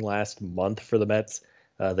frustrating last month for the Mets.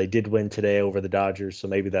 They did win today over the Dodgers, so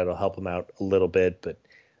maybe that'll help them out a little bit. But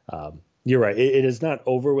you're right. It is not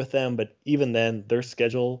over with them, but even then, their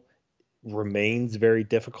schedule remains very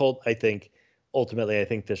difficult. Ultimately, I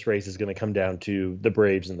think this race is going to come down to the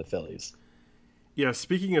Braves and the Phillies. Yeah,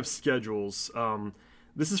 speaking of schedules,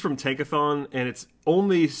 this is from Tankathon, and it's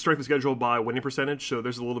only strength of schedule by winning percentage, so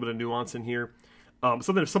there's a little bit of nuance in here.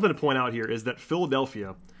 Something to point out here is that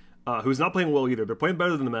Philadelphia, who's not playing well either, they're playing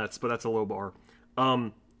better than the Mets, but that's a low bar.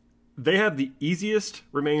 They have the easiest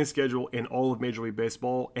remaining schedule in all of Major League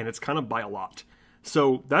Baseball, and it's kind of by a lot.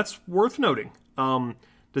 So that's worth noting.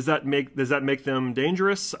 Does that make them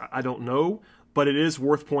dangerous? I don't know, but it is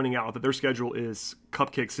worth pointing out that their schedule is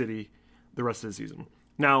Cupcake City the rest of the season.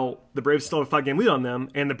 Now, the Braves still have a 5-game lead on them,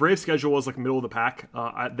 and the Braves schedule is like middle of the pack.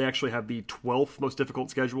 They actually have the 12th most difficult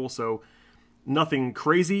schedule, so nothing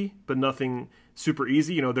crazy, but nothing super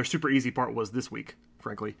easy. Their super easy part was this week,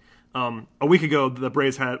 frankly. A week ago, the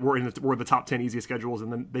Braves were in the top 10 easiest schedules,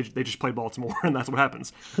 and then they just played Baltimore, and that's what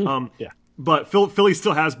happens. Yeah. But Philly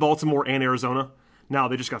still has Baltimore and Arizona. Now,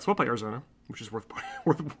 they just got swept by Arizona, which is worth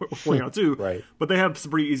pointing out too. Right. But they have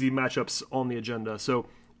some pretty easy matchups on the agenda. So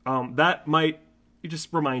that might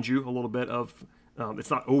just remind you a little bit of it's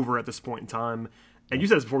not over at this point in time. And you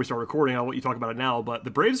said this before we start recording. I'll let you talk about it now. But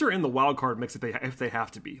the Braves are in the wild card mix if they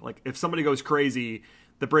have to be. Like, if somebody goes crazy,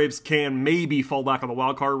 the Braves can maybe fall back on the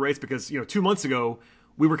wild card race because 2 months ago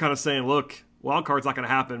we were kind of saying, look, wild card's not going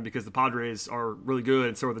to happen because the Padres are really good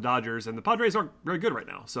and so are the Dodgers, and the Padres aren't very good right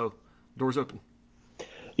now. So doors open.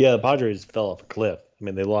 Yeah, the Padres fell off a cliff. I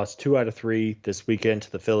mean, they lost 2 out of 3 this weekend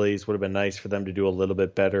to the Phillies. Would have been nice for them to do a little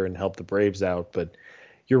bit better and help the Braves out. But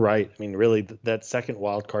you're right. I mean, really, that second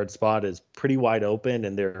wild card spot is pretty wide open,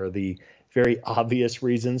 and there are the very obvious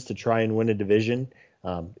reasons to try and win a division.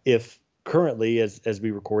 If currently, as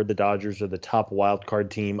we record, the Dodgers are the top wild card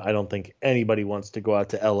team, I don't think anybody wants to go out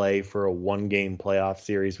to L.A. for a 1-game playoff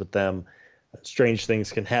series with them. Strange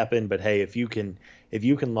things can happen, but hey, if you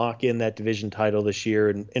can lock in that division title this year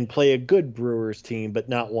and play a good Brewers team, but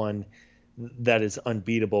not one that is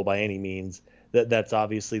unbeatable by any means, that's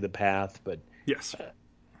obviously the path. But yes,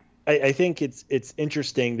 I think it's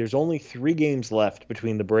interesting. There's only 3 games left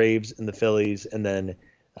between the Braves and the Phillies, and then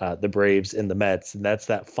the Braves and the Mets, and that's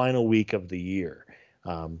that final week of the year.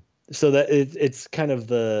 So that it's kind of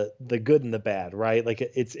the good and the bad, right? Like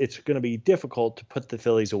it's going to be difficult to put the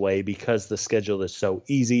Phillies away because the schedule is so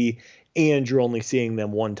easy, and you're only seeing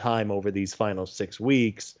them one time over these final 6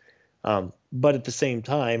 weeks. But at the same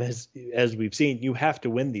time, as we've seen, you have to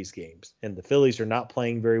win these games, and the Phillies are not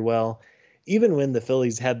playing very well. Even when the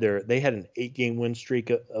Phillies had an 8-game win streak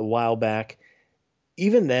a while back,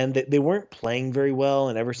 even then they weren't playing very well,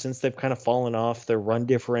 and ever since they've kind of fallen off. Their run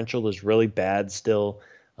differential is really bad still.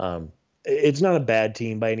 It's not a bad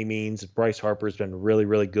team by any means. Bryce Harper's been really,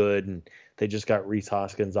 really good, and they just got Rhys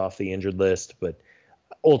Hoskins off the injured list. But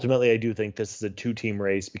ultimately, I do think this is a 2-team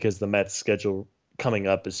race because the Mets' schedule coming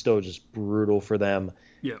up is still just brutal for them.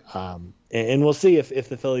 Yeah. And we'll see if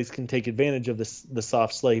the Phillies can take advantage of the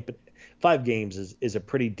soft slate. But 5 games is a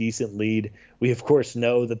pretty decent lead. We, of course,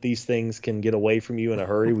 know that these things can get away from you in a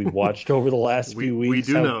hurry. We've watched over the last few weeks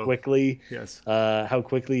how quickly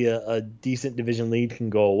a decent division lead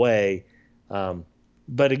can go away.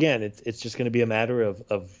 But again, it's just going to be a matter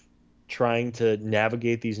of trying to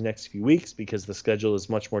navigate these next few weeks because the schedule is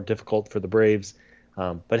much more difficult for the Braves.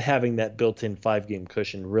 But having that built-in 5-game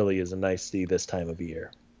cushion really is a nice see this time of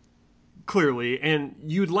year. Clearly, and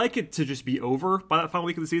you'd like it to just be over by that final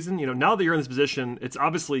week of the season. Now that you're in this position, it's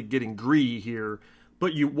obviously getting greedy here.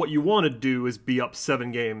 But what you want to do is be up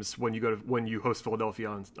 7 games when you host Philadelphia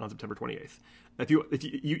on September 28th. If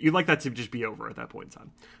you'd like that to just be over at that point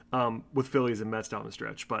in time, with Phillies and Mets down the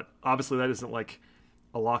stretch. But obviously that isn't like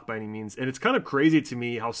a lock by any means. And it's kind of crazy to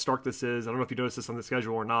me how stark this is. I don't know if you noticed this on the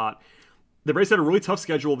schedule or not. The Braves had a really tough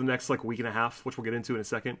schedule the next week and a half, which we'll get into in a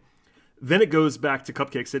second. Then it goes back to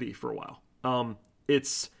Cupcake City for a while.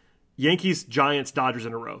 It's Yankees, Giants, Dodgers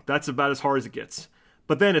in a row. That's about as hard as it gets.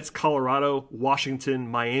 But then it's Colorado,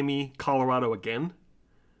 Washington, Miami, Colorado again.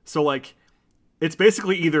 So, it's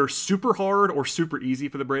basically either super hard or super easy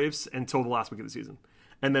for the Braves until the last week of the season.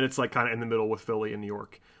 And then it's kind of in the middle with Philly and New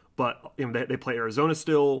York. But they play Arizona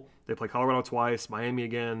still. They play Colorado twice, Miami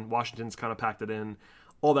again. Washington's kind of packed it in.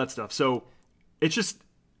 All that stuff. So it's just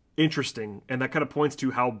interesting, and that kind of points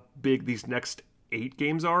to how big these next 8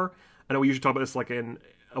 games are. I know we usually talk about this like in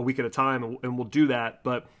a week at a time, and we'll do that,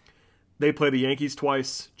 but they play the Yankees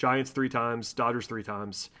twice, Giants 3 times, Dodgers 3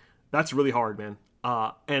 times. That's really hard, man.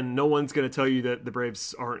 And no one's going to tell you that the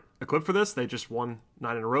Braves aren't equipped for this. They just won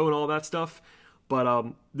 9 in a row and all that stuff.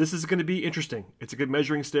 But this is going to be interesting. It's a good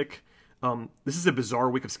measuring stick. This is a bizarre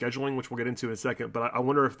week of scheduling, which we'll get into in a second. But I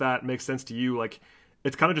wonder if that makes sense to you. Like,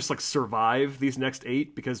 it's kind of just like survive these next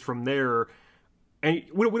 8, because from there, and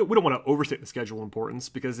we don't want to overstate the schedule importance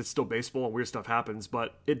because it's still baseball and weird stuff happens.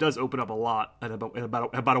 But it does open up a lot in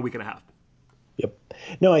about a week and a half. Yep.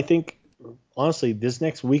 No, I think honestly, this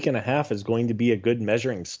next week and a half is going to be a good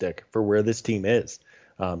measuring stick for where this team is.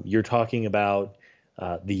 You're talking about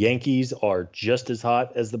the Yankees are just as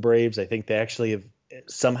hot as the Braves. I think they actually have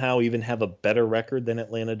somehow even have a better record than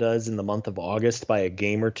Atlanta does in the month of August by a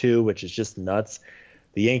game or two, which is just nuts.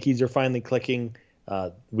 The Yankees are finally clicking.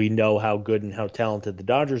 We know how good and how talented the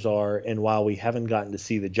Dodgers are. And while we haven't gotten to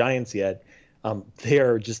see the Giants yet, they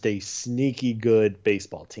are just a sneaky good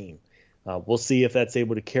baseball team. We'll see if that's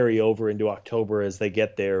able to carry over into October as they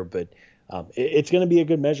get there, but it's going to be a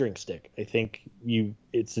good measuring stick. I think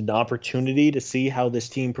it's an opportunity to see how this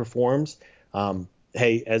team performs.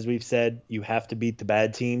 Hey, as we've said, you have to beat the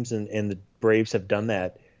bad teams, and the Braves have done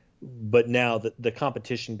that. But now the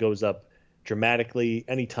competition goes up dramatically.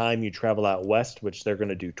 Anytime you travel out west, which they're going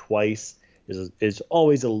to do twice, is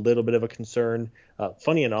always a little bit of a concern.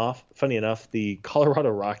 Funny enough, the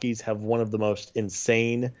Colorado Rockies have one of the most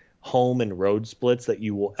insane home and road splits that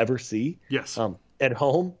you will ever see. Yes. At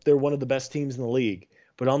home, they're one of the best teams in the league.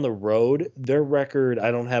 But on the road, their record,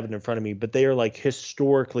 I don't have it in front of me, but they are like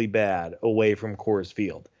historically bad away from Coors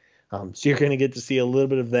Field. So you're going to get to see a little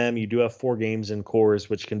bit of them. You do have 4 games in Coors,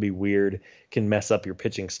 which can be weird, can mess up your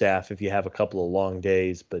pitching staff if you have a couple of long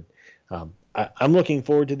days. But I'm looking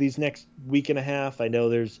forward to these next week and a half. I know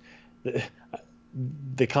there's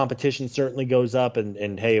the competition certainly goes up,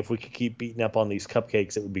 and hey, if we could keep beating up on these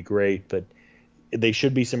cupcakes, it would be great. But they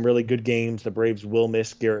should be some really good games. The Braves will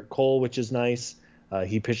miss Garrett Cole, which is nice.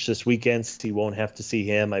 He pitched this weekend, so you won't have to see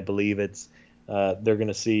him. I believe they're going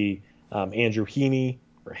to see Andrew Heaney,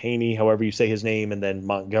 or Haney, however you say his name, and then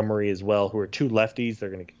Montgomery as well, who are 2 lefties.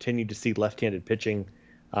 They're going to continue to see left-handed pitching.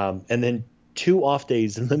 And then 2 off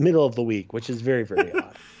days in the middle of the week, which is very, very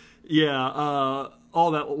odd. Yeah,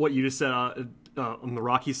 all that, what you just said on the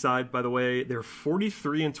Rockies side, by the way, they're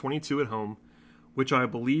 43-22 at home, which I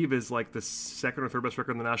believe is like the second or third best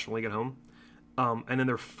record in the National League at home. And then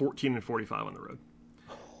they're 14-45 on the road.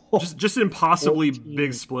 Just an impossibly 14.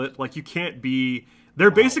 Big split. Like, you can't be.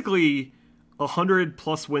 They're basically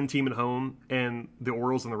 100+ win team at home and the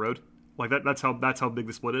Orioles on the road. Like that's how big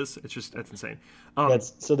the split is. That's insane.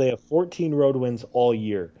 So they have 14 road wins all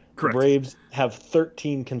year. Correct. The Braves have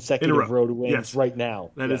 13 consecutive road wins right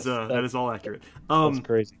now. That is all accurate. That's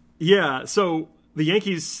crazy. Yeah. So the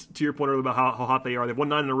Yankees, to your point earlier about how hot they are, they've won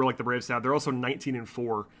 9 in a row like the Braves have. They're also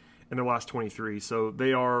 19-4 in their last 23. So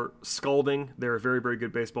they are scalding. They're a very, very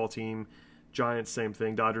good baseball team. Giants, same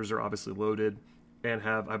thing. Dodgers are obviously loaded and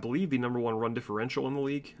have, I believe, the number 1 run differential in the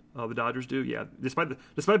league. The Dodgers do. Yeah.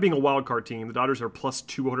 Despite being a wild card team, the Dodgers are plus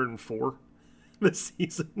 204 this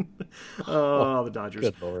season. The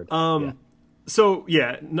Dodgers. Good Lord. So,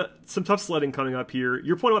 some tough sledding coming up here.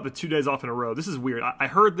 You're pointing out the 2 days off in a row. This is weird. I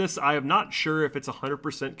heard this. I am not sure if it's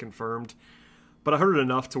 100% confirmed, but I heard it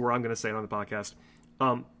enough to where I'm going to say it on the podcast.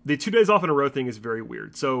 The 2 days off in a row thing is very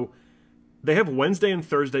weird. So they have Wednesday and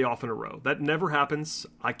Thursday off in a row. That never happens.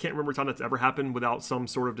 I can't remember a time that's ever happened without some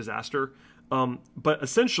sort of disaster. But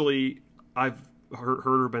essentially, I've heard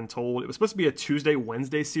or been told it was supposed to be a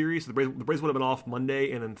Tuesday-Wednesday series. So the Braves would have been off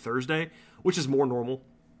Monday and then Thursday, which is more normal.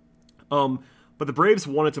 But the Braves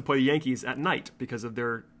wanted to play the Yankees at night because of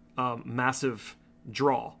their massive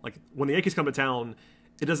draw. Like, when the Yankees come to town,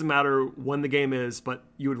 it doesn't matter when the game is, but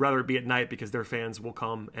you would rather it be at night because their fans will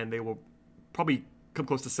come and they will probably come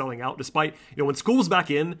close to selling out. Despite, when school's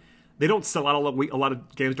back in, they don't sell out a lot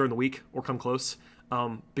of games during the week or come close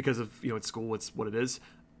because of, it's school, it's what it is.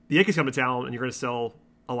 The Yankees come to town and you're going to sell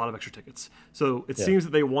a lot of extra tickets. So it seems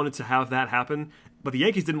that they wanted to have that happen, but the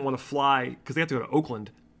Yankees didn't want to fly because they have to go to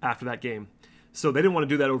Oakland after that game. So they didn't want to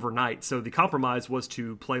do that overnight. So the compromise was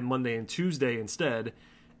to play Monday and Tuesday instead,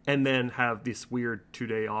 and then have this weird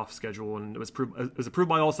 2-day off schedule. And it was approved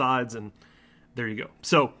by all sides, and there you go.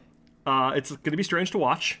 So it's going to be strange to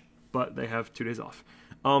watch, but they have 2 days off.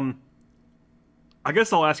 I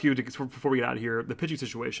guess I'll ask you, before we get out of here, the pitching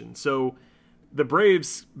situation. So the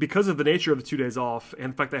Braves, because of the nature of the 2 days off, and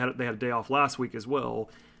in fact they had a day off last week as well,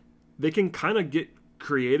 they can kind of get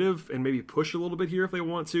creative and maybe push a little bit here if they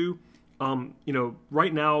want to.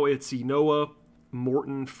 Right now it's Ynoa,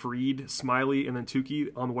 Morton, Fried, Smiley, and then Tukey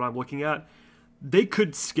on what I'm looking at, they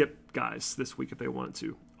could skip guys this week if they wanted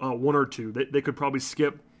to. One or two. They could probably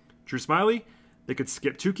skip Drew Smiley. They could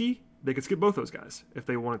skip Tukey. They could skip both those guys if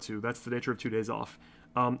they wanted to. That's the nature of 2 days off.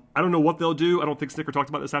 I don't know what they'll do. I don't think Snicker talked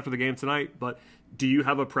about this after the game tonight, but do you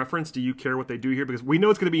have a preference? Do you care what they do here? Because we know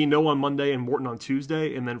it's going to be Noah on Monday and Morton on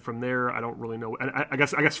Tuesday, and then from there, I don't really know. And I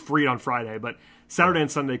guess Fried on Friday, but Saturday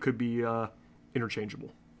and Sunday could be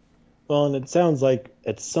interchangeable. Well, and it sounds like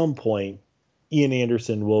at some point Ian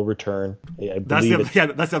Anderson will return. I That's believe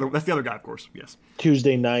that's the other guy, of course. Yes.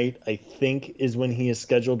 Tuesday night, I think, is when he is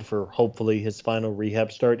scheduled for hopefully his final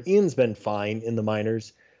rehab start. Ian's been fine in the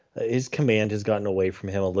minors. His command has gotten away from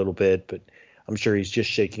him a little bit, but I'm sure he's just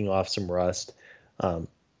shaking off some rust.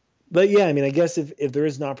 But yeah, I mean, I guess if there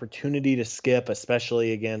is an opportunity to skip,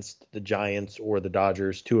 especially against the Giants or the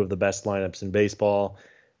Dodgers, 2 of the best lineups in baseball,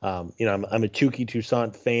 I'm a Tukey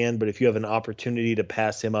Toussaint fan, but if you have an opportunity to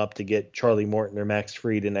pass him up to get Charlie Morton or Max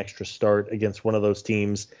Fried an extra start against one of those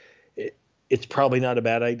teams, it's probably not a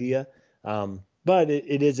bad idea. But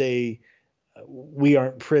it is we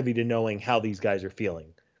aren't privy to knowing how these guys are feeling.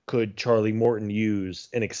 Could Charlie Morton use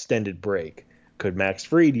an extended break? Could Max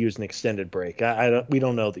Fried use an extended break? We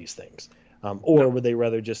don't know these things. Or would they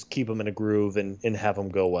rather just keep them in a groove and have them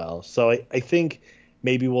go well? So I think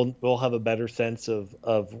maybe we'll have a better sense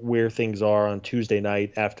of where things are on Tuesday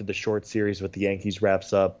night after the short series with the Yankees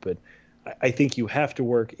wraps up. But I think you have to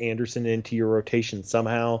work Anderson into your rotation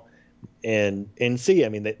somehow and see. I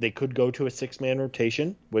mean, they could go to a 6-man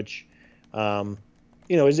rotation, which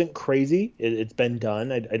isn't crazy. It's been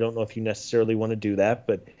done. I don't know if you necessarily want to do that,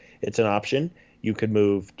 but it's an option. You could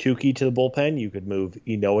move Tukey to the bullpen. You could move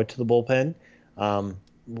Inoa to the bullpen.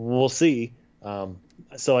 We'll see.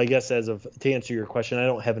 So I guess to answer your question, I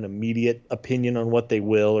don't have an immediate opinion on what they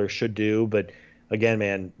will or should do. But again,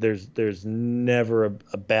 man, there's never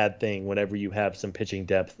a bad thing whenever you have some pitching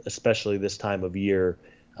depth, especially this time of year.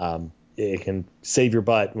 It can save your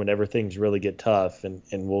butt whenever things really get tough, and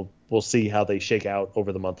we'll see how they shake out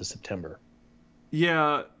over the month of September.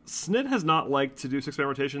 Yeah, Snit has not liked to do 6-man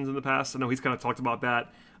rotations in the past. I know he's kind of talked about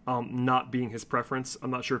that not being his preference.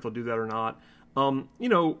 I'm not sure if he'll do that or not.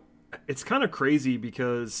 It's kind of crazy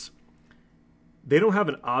because they don't have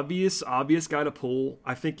an obvious guy to pull.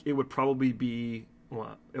 I think it would probably be,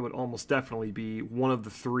 it would almost definitely be one of the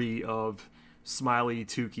 3 of Smiley,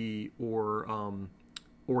 Tukey, or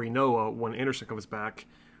Inoa when Anderson comes back.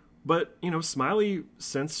 But, Smiley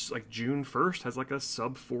since like June 1st has like a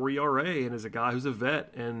sub-4 ERA and is a guy who's a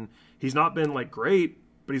vet, and he's not been like great,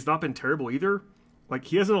 but he's not been terrible either. Like,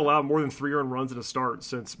 he hasn't allowed more than 3 earned runs in a start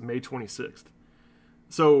since May 26th.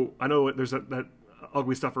 So I know there's that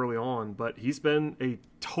ugly stuff early on, but he's been a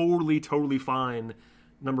totally fine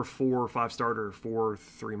number 4 or 5 starter for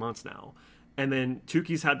 3 months now. And then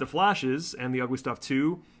Tukey's had the flashes and the ugly stuff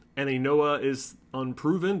too. And Inoa is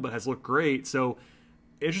unproven but has looked great. So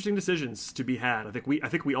interesting decisions to be had. I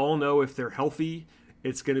think we all know if they're healthy,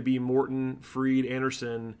 it's going to be Morton, Fried,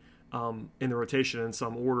 Anderson in the rotation in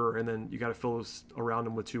some order, and then you got to fill those around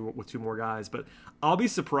them with two more guys. But I'll be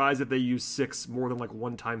surprised if they use 6 more than like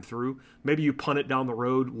one time through. Maybe you punt it down the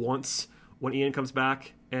road once when Ian comes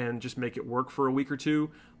back and just make it work for a week or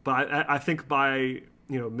two. But I think by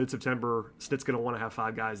mid-September, Snit's going to want to have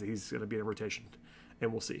 5 guys that he's going to be in rotation,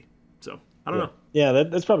 and we'll see. So I don't know. Yeah,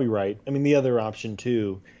 that's probably right. I mean, the other option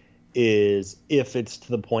too is if it's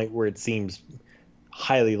to the point where it seems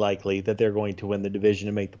highly likely that they're going to win the division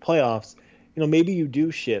and make the playoffs, maybe you do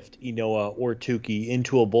shift Inoa or Tukey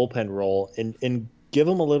into a bullpen role and give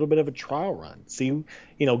them a little bit of a trial run. See,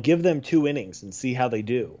 give them 2 innings and see how they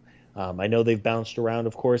do. I know they've bounced around,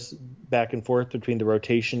 of course, back and forth between the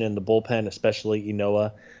rotation and the bullpen, especially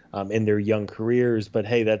Inoa in their young careers. But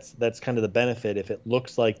hey, that's kind of the benefit. If it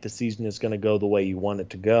looks like the season is going to go the way you want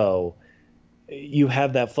it to go, you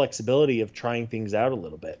have that flexibility of trying things out a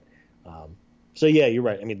little bit. So yeah, you're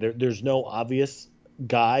right. I mean, there's no obvious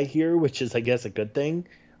guy here, which is, I guess, a good thing.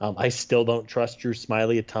 I still don't trust Drew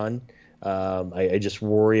Smiley a ton. I just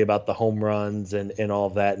worry about the home runs and all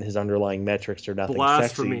of that, and his underlying metrics are nothing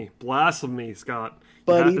sexy. Blasphemy, Scott.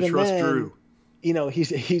 But you have even to trust then, Drew.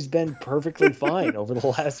 He's been perfectly fine over the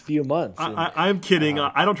last few months. I'm kidding.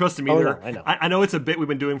 I don't trust him either. Oh, no, I know. I know it's a bit we've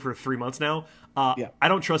been doing for 3 months now. Yeah. I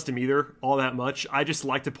don't trust him either all that much. I just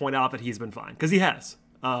like to point out that he's been fine because he has.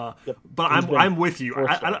 But I'm with you.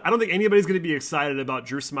 I don't think anybody's going to be excited about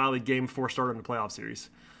Drew Smiley Game 4 starter in the playoff series.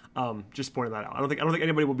 Just pointing that out. I don't think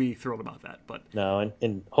anybody will be thrilled about that. But no,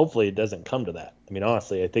 and hopefully it doesn't come to that. I mean,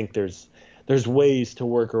 honestly, I think there's ways to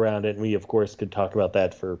work around it, and we of course could talk about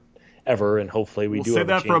that for ever, and hopefully we'll save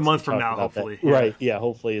that for a month from now. Hopefully, yeah. Right? Yeah,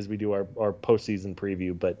 hopefully as we do our postseason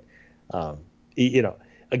preview. But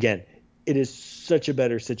again, it is such a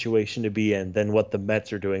better situation to be in than what the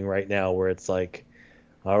Mets are doing right now, where it's like,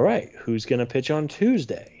 all right, who's going to pitch on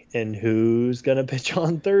Tuesday and who's going to pitch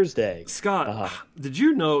on Thursday? Scott, did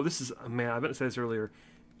you know this is? Man, I meant to say this earlier.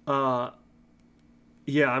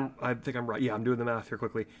 Yeah, I think I'm right. Yeah, I'm doing the math here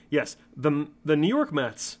quickly. Yes, the New York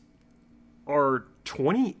Mets are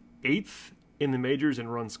 28th in the majors in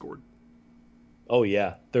runs scored. Oh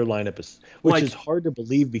yeah, their lineup is, which is hard to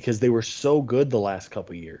believe because they were so good the last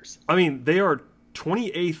couple of years. I mean, they are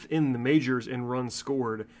 28th in the majors in runs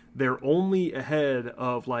scored. They're only ahead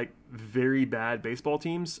of like very bad baseball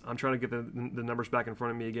teams. I'm trying to get the numbers back in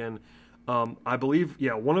front of me again. I believe,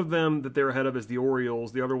 one of them that they're ahead of is the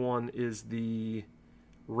Orioles. The other one is the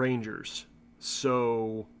Rangers.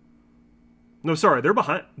 So, no, sorry, they're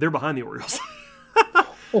behind the Orioles.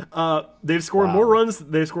 They've scored more runs.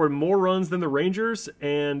 They've scored more runs than the Rangers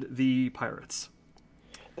and the Pirates.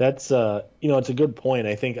 That's it's a good point.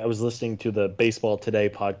 I think I was listening to the Baseball Today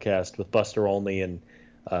podcast with Buster Olney and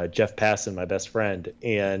Jeff Passan, my best friend,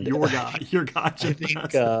 and your guy,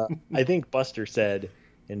 Jeff I think Buster said,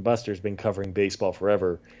 and Buster's been covering baseball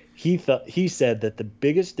forever. He said that the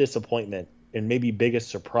biggest disappointment and maybe biggest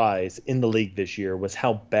surprise in the league this year was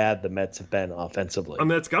how bad the Mets have been offensively. I mean,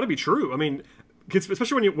 that's got to be true. I mean,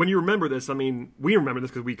 especially when you remember this. I mean, we remember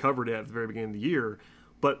this because we covered it at the very beginning of the year.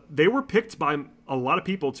 But they were picked by a lot of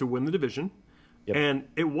people to win the division, and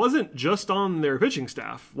it wasn't just on their pitching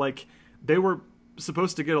staff. Like, they were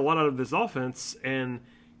supposed to get a lot out of this offense, and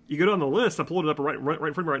you go down the list. I pulled it up right in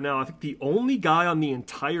front of me right now. I think the only guy on the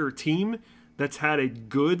entire team that's had a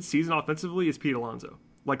good season offensively is Pete Alonso.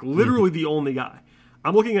 Like, literally the only guy.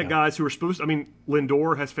 I'm looking at guys who are supposed to, I mean,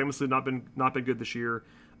 Lindor has famously not been good this year.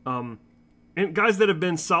 And guys that have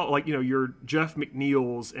been solid, like, your Jeff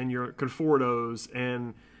McNeils and your Confortos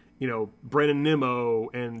and, Brandon Nimmo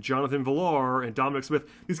and Jonathan Villar and Dominic Smith.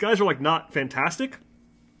 These guys are, like, not fantastic,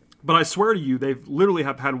 but I swear to you, they've literally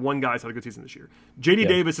have had one guy who's had a good season this year. J.D.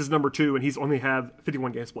 Davis is number 2, and he's only had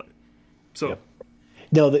 51 games played. So,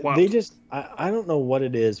 no, they just I don't know what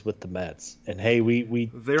it is with the Mets. And, hey,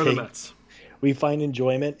 they're the Mets. We find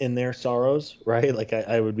enjoyment in their sorrows, right? Like,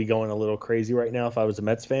 I would be going a little crazy right now if I was a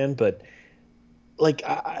Mets fan, but like,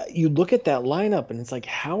 you look at that lineup and it's like,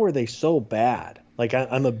 how are they so bad? Like,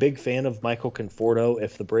 I'm a big fan of Michael Conforto.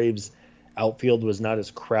 If the Braves outfield was not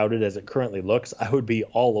as crowded as it currently looks, I would be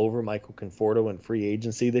all over Michael Conforto in free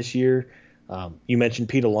agency this year. You mentioned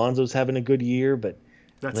Pete Alonso's having a good year, but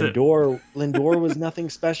Lindor was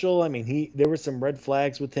nothing special. I mean, there were some red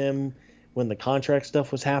flags with him when the contract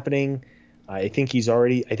stuff was happening. I think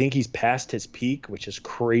he's past his peak, which is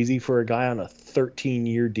crazy for a guy on a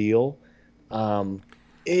 13-year deal. I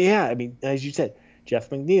mean, as you said, Jeff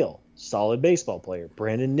McNeil, solid baseball player.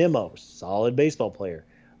 Brandon Nimmo, solid baseball player.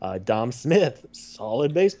 Dom Smith,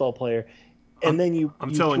 solid baseball player. And then you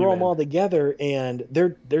throw them all together, and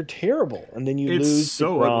they're terrible. And then you lose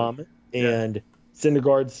DeGrom, and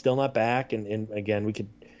Syndergaard's still not back. And again,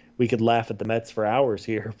 we could laugh at the Mets for hours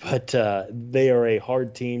here, but they are a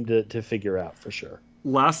hard team to figure out for sure.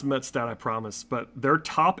 Last Mets stat, I promise, but their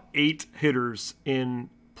top 8 hitters in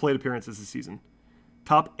plate appearances this season.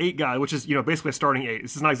 Top 8 guys, which is, basically a starting 8.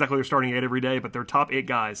 This is not exactly their starting 8 every day, but their top 8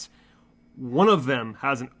 guys. One of them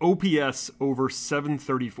has an OPS over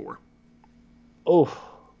 734.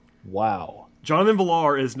 Oh, wow. Jonathan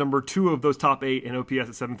Villar is number 2 of those top 8 in OPS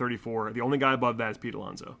at 734. The only guy above that is Pete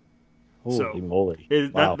Alonso. Holy moly.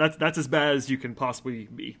 Wow. That's as bad as you can possibly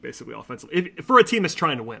be, basically, offensively. For a team that's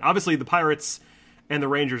trying to win. Obviously, the Pirates and the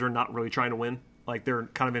Rangers are not really trying to win. Like, they're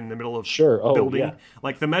kind of in the middle of building. Yeah.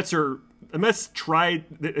 Like, the Mets tried.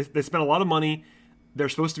 They spent a lot of money. They're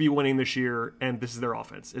supposed to be winning this year, and this is their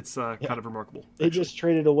offense. It's kind of remarkable. They just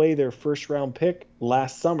traded away their first-round pick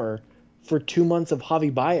last summer for 2 months of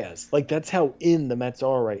Javi Baez. Like, that's how in the Mets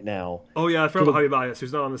are right now. Oh, yeah, I forgot about Javi Baez,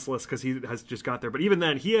 who's not on this list because he has just got there. But even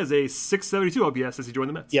then, he has a 672 OPS as he joined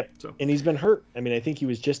the Mets. Yep, so. And he's been hurt. I mean, I think he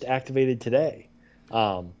was just activated today.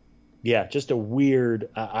 Just a weird.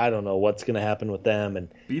 I don't know what's going to happen with them, and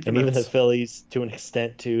even the Phillies to an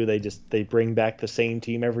extent too. They bring back the same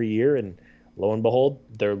team every year, and lo and behold,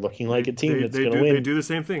 they're looking like a team that's going to win. They do the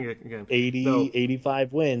same thing again.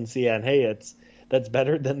 85 wins. Yeah, and hey, that's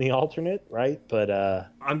better than the alternate, right? But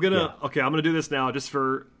I'm gonna do this now just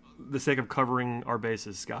for the sake of covering our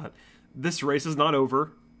bases, Scott. This race is not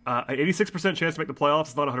over. An 86% chance to make the playoffs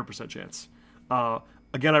is not a 100% chance.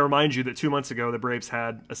 Again, I remind you that 2 months ago, the Braves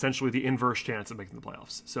had essentially the inverse chance of making the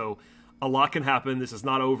playoffs. So a lot can happen. This is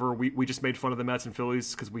not over. We just made fun of the Mets and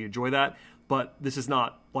Phillies because we enjoy that. But this is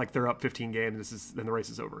not like they're up 15 games. Then the race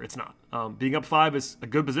is over. It's not. Being up 5 is a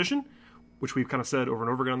good position, which we've kind of said over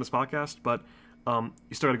and over again on this podcast. But you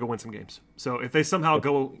still got to go win some games. So if they somehow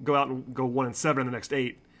go out and go 1-7 in the next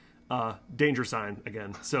 8, danger sign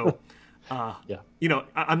again. So. You know,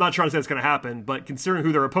 I'm not trying to say it's going to happen, but considering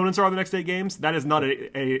who their opponents are in the next 8 games, that is not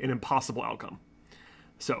an impossible outcome.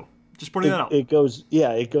 So just pointing that out. It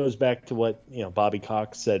goes back to what, you know, Bobby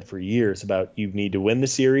Cox said for years about you need to win the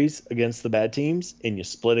series against the bad teams and you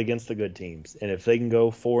split against the good teams. And if they can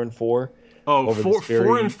go 4-4. Oh,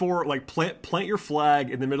 4-4, like plant your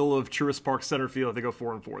flag in the middle of Truist Park center field if they go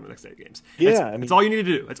 4-4 in the next 8 games. That's all you need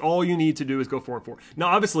to do. That's all you need to do is go 4-4. Now,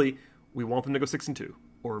 obviously, we want them to go 6-2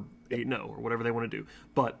 or 8-0 or whatever they want to do.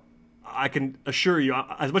 But I can assure you,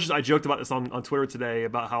 as much as I joked about this on Twitter today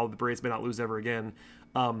about how the Braves may not lose ever again,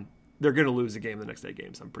 they're going to lose a game in the next 8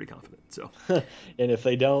 games. I'm pretty confident. So, and if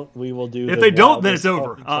they don't, we will do. If they don't, then it's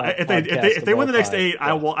over. If they win the next 8,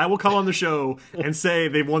 I will come on the show and say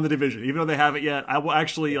they've won the division, even though they haven't yet. I will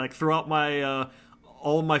actually like throw out my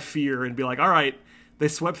all my fear and be like, all right, they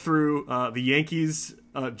swept through the Yankees,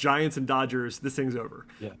 Giants, and Dodgers. This thing's over.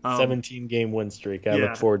 Yeah, 17-game win streak. I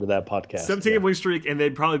look forward to that podcast. 17-game win streak, and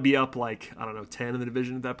they'd probably be up like, I don't know, 10 in the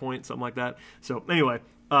division at that point, something like that. So anyway,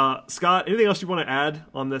 Scott, anything else you want to add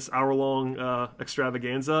on this hour-long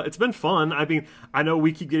extravaganza? It's been fun. I mean, I know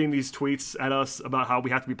we keep getting these tweets at us about how we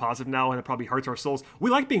have to be positive now, and it probably hurts our souls. We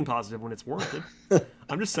like being positive when it's warranted.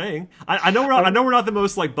 I'm just saying. I know we're not the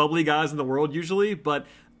most like bubbly guys in the world usually, but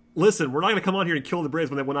listen, we're not going to come on here and kill the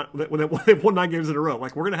Braves when they won 9 games in a row.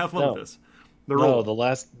 Like, we're going to have fun with this.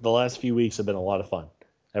 The last few weeks have been a lot of fun.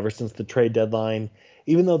 Ever since the trade deadline,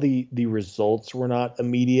 even though the results were not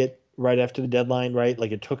immediate right after the deadline, right?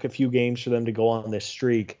 Like, it took a few games for them to go on this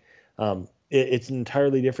streak. It's an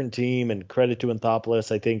entirely different team, and credit to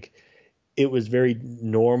Anthopoulos. I think it was very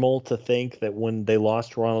normal to think that when they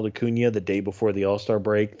lost Ronald Acuna the day before the All-Star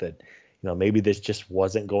break that, you know, maybe this just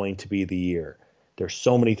wasn't going to be the year. There's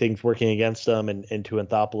so many things working against them, and to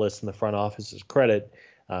Anthopoulos and the front office's credit,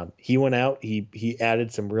 he went out, he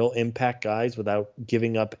added some real impact guys without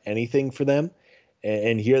giving up anything for them,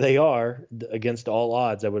 and here they are against all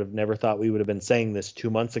odds. I would have never thought we would have been saying this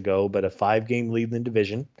 2 months ago, but a 5-game lead in the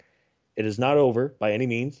division. It is not over by any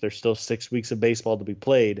means. There's still 6 weeks of baseball to be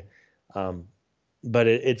played, but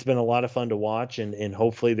it's been a lot of fun to watch, and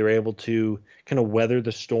hopefully they're able to kind of weather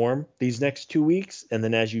the storm these next 2 weeks. And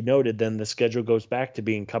then, as you noted, then the schedule goes back to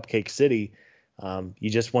being Cupcake City. You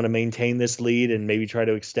just want to maintain this lead and maybe try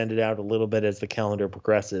to extend it out a little bit as the calendar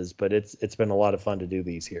progresses. But it's been a lot of fun to do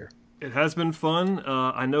these here. It has been fun.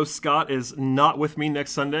 I know Scott is not with me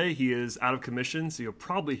next Sunday. He is out of commission, so you'll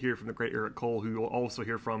probably hear from the great Eric Cole, who you'll also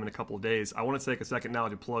hear from in a couple of days. I want to take a second now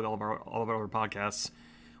to plug all of our other podcasts.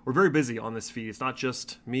 We're very busy on this feed. It's not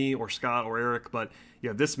just me or Scott or Eric, but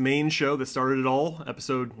yeah, this main show that started it all,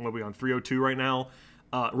 episode, what are we on, 302 right now?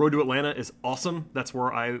 Road to Atlanta is awesome. That's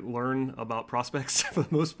where I learn about prospects for the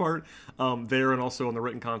most part, there and also on the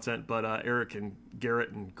written content. But Eric and Garrett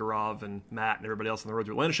and Gaurav and Matt and everybody else on the Road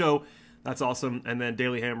to Atlanta show, that's awesome. And then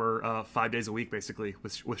Daily Hammer, 5 days a week, basically,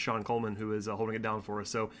 with Sean Coleman, who is holding it down for us.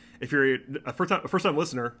 So if you're a first-time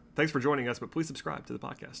listener, thanks for joining us, but please subscribe to the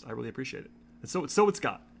podcast. I really appreciate it. And so it's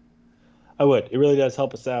Scott. I would. It really does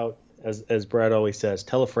help us out. As Brad always says,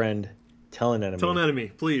 tell a friend, tell an enemy. Tell an enemy,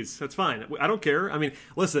 please. That's fine. I don't care. I mean,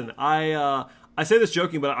 listen, I say this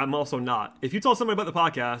joking, but I'm also not. If you tell somebody about the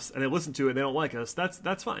podcast and they listen to it and they don't like us,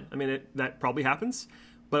 that's fine. I mean, that probably happens,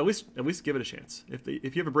 but at least give it a chance.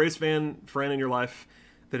 If you have a Braves friend in your life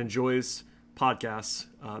that enjoys podcasts,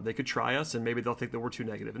 they could try us, and maybe they'll think that we're too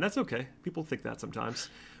negative, and that's okay. People think that sometimes.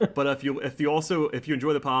 But if you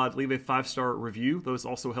enjoy the pod, leave a 5-star review. Those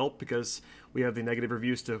also help because we have the negative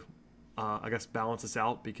reviews to I guess balance us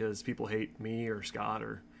out, because people hate me or Scott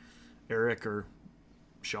or Eric or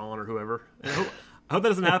Sean or whoever. And I hope that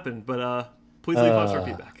doesn't happen, but please leave 5-star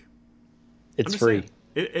feedback. It's free.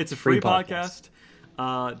 It's a free podcast.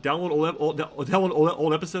 Download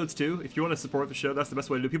old episodes too. If you want to support the show, that's the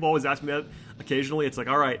best way to do it. People always ask me that occasionally. It's like,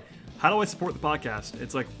 all right, how do I support the podcast?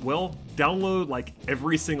 It's like, well, download like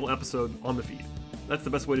every single episode on the feed. That's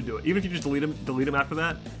the best way to do it. Even if you just delete them after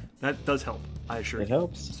that, that does help. I assure you. It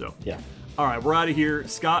helps. So yeah. All right, we're out of here.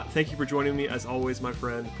 Scott, thank you for joining me as always, my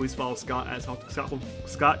friend. Please follow Scott at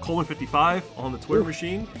Scott Coleman 55 on the Twitter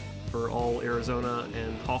machine for all Arizona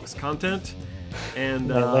and Hawks content.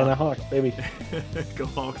 And Atlanta Hawks, baby. Go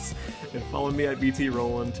Hawks. And follow me at BT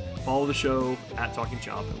Rowland. Follow the show at Talking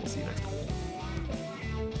Chop, and we'll see you next time.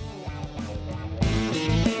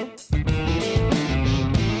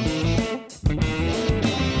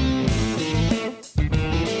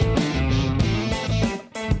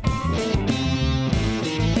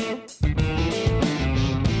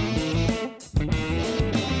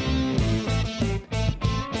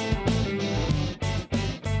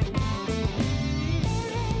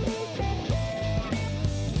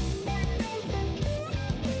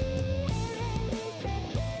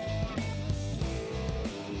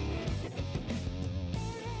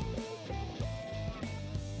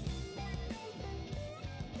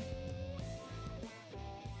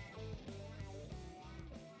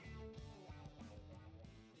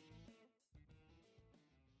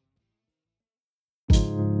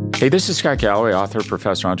 Hey, this is Scott Galloway, author,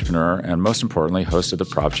 professor, entrepreneur, and most importantly, host of the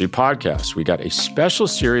Prop G podcast. We got a special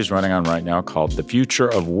series running on right now called The Future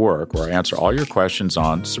of Work, where I answer all your questions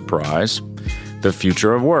on, surprise, the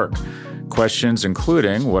future of work. Questions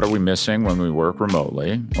including, what are we missing when we work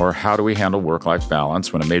remotely? Or how do we handle work-life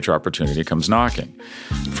balance when a major opportunity comes knocking?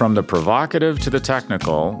 From the provocative to the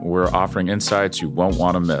technical, we're offering insights you won't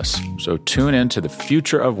want to miss. So tune in to The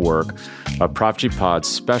Future of Work, a Prop G Pod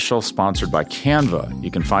special sponsored by Canva. You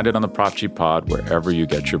can find it on the Prop G Pod wherever you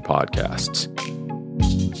get your podcasts.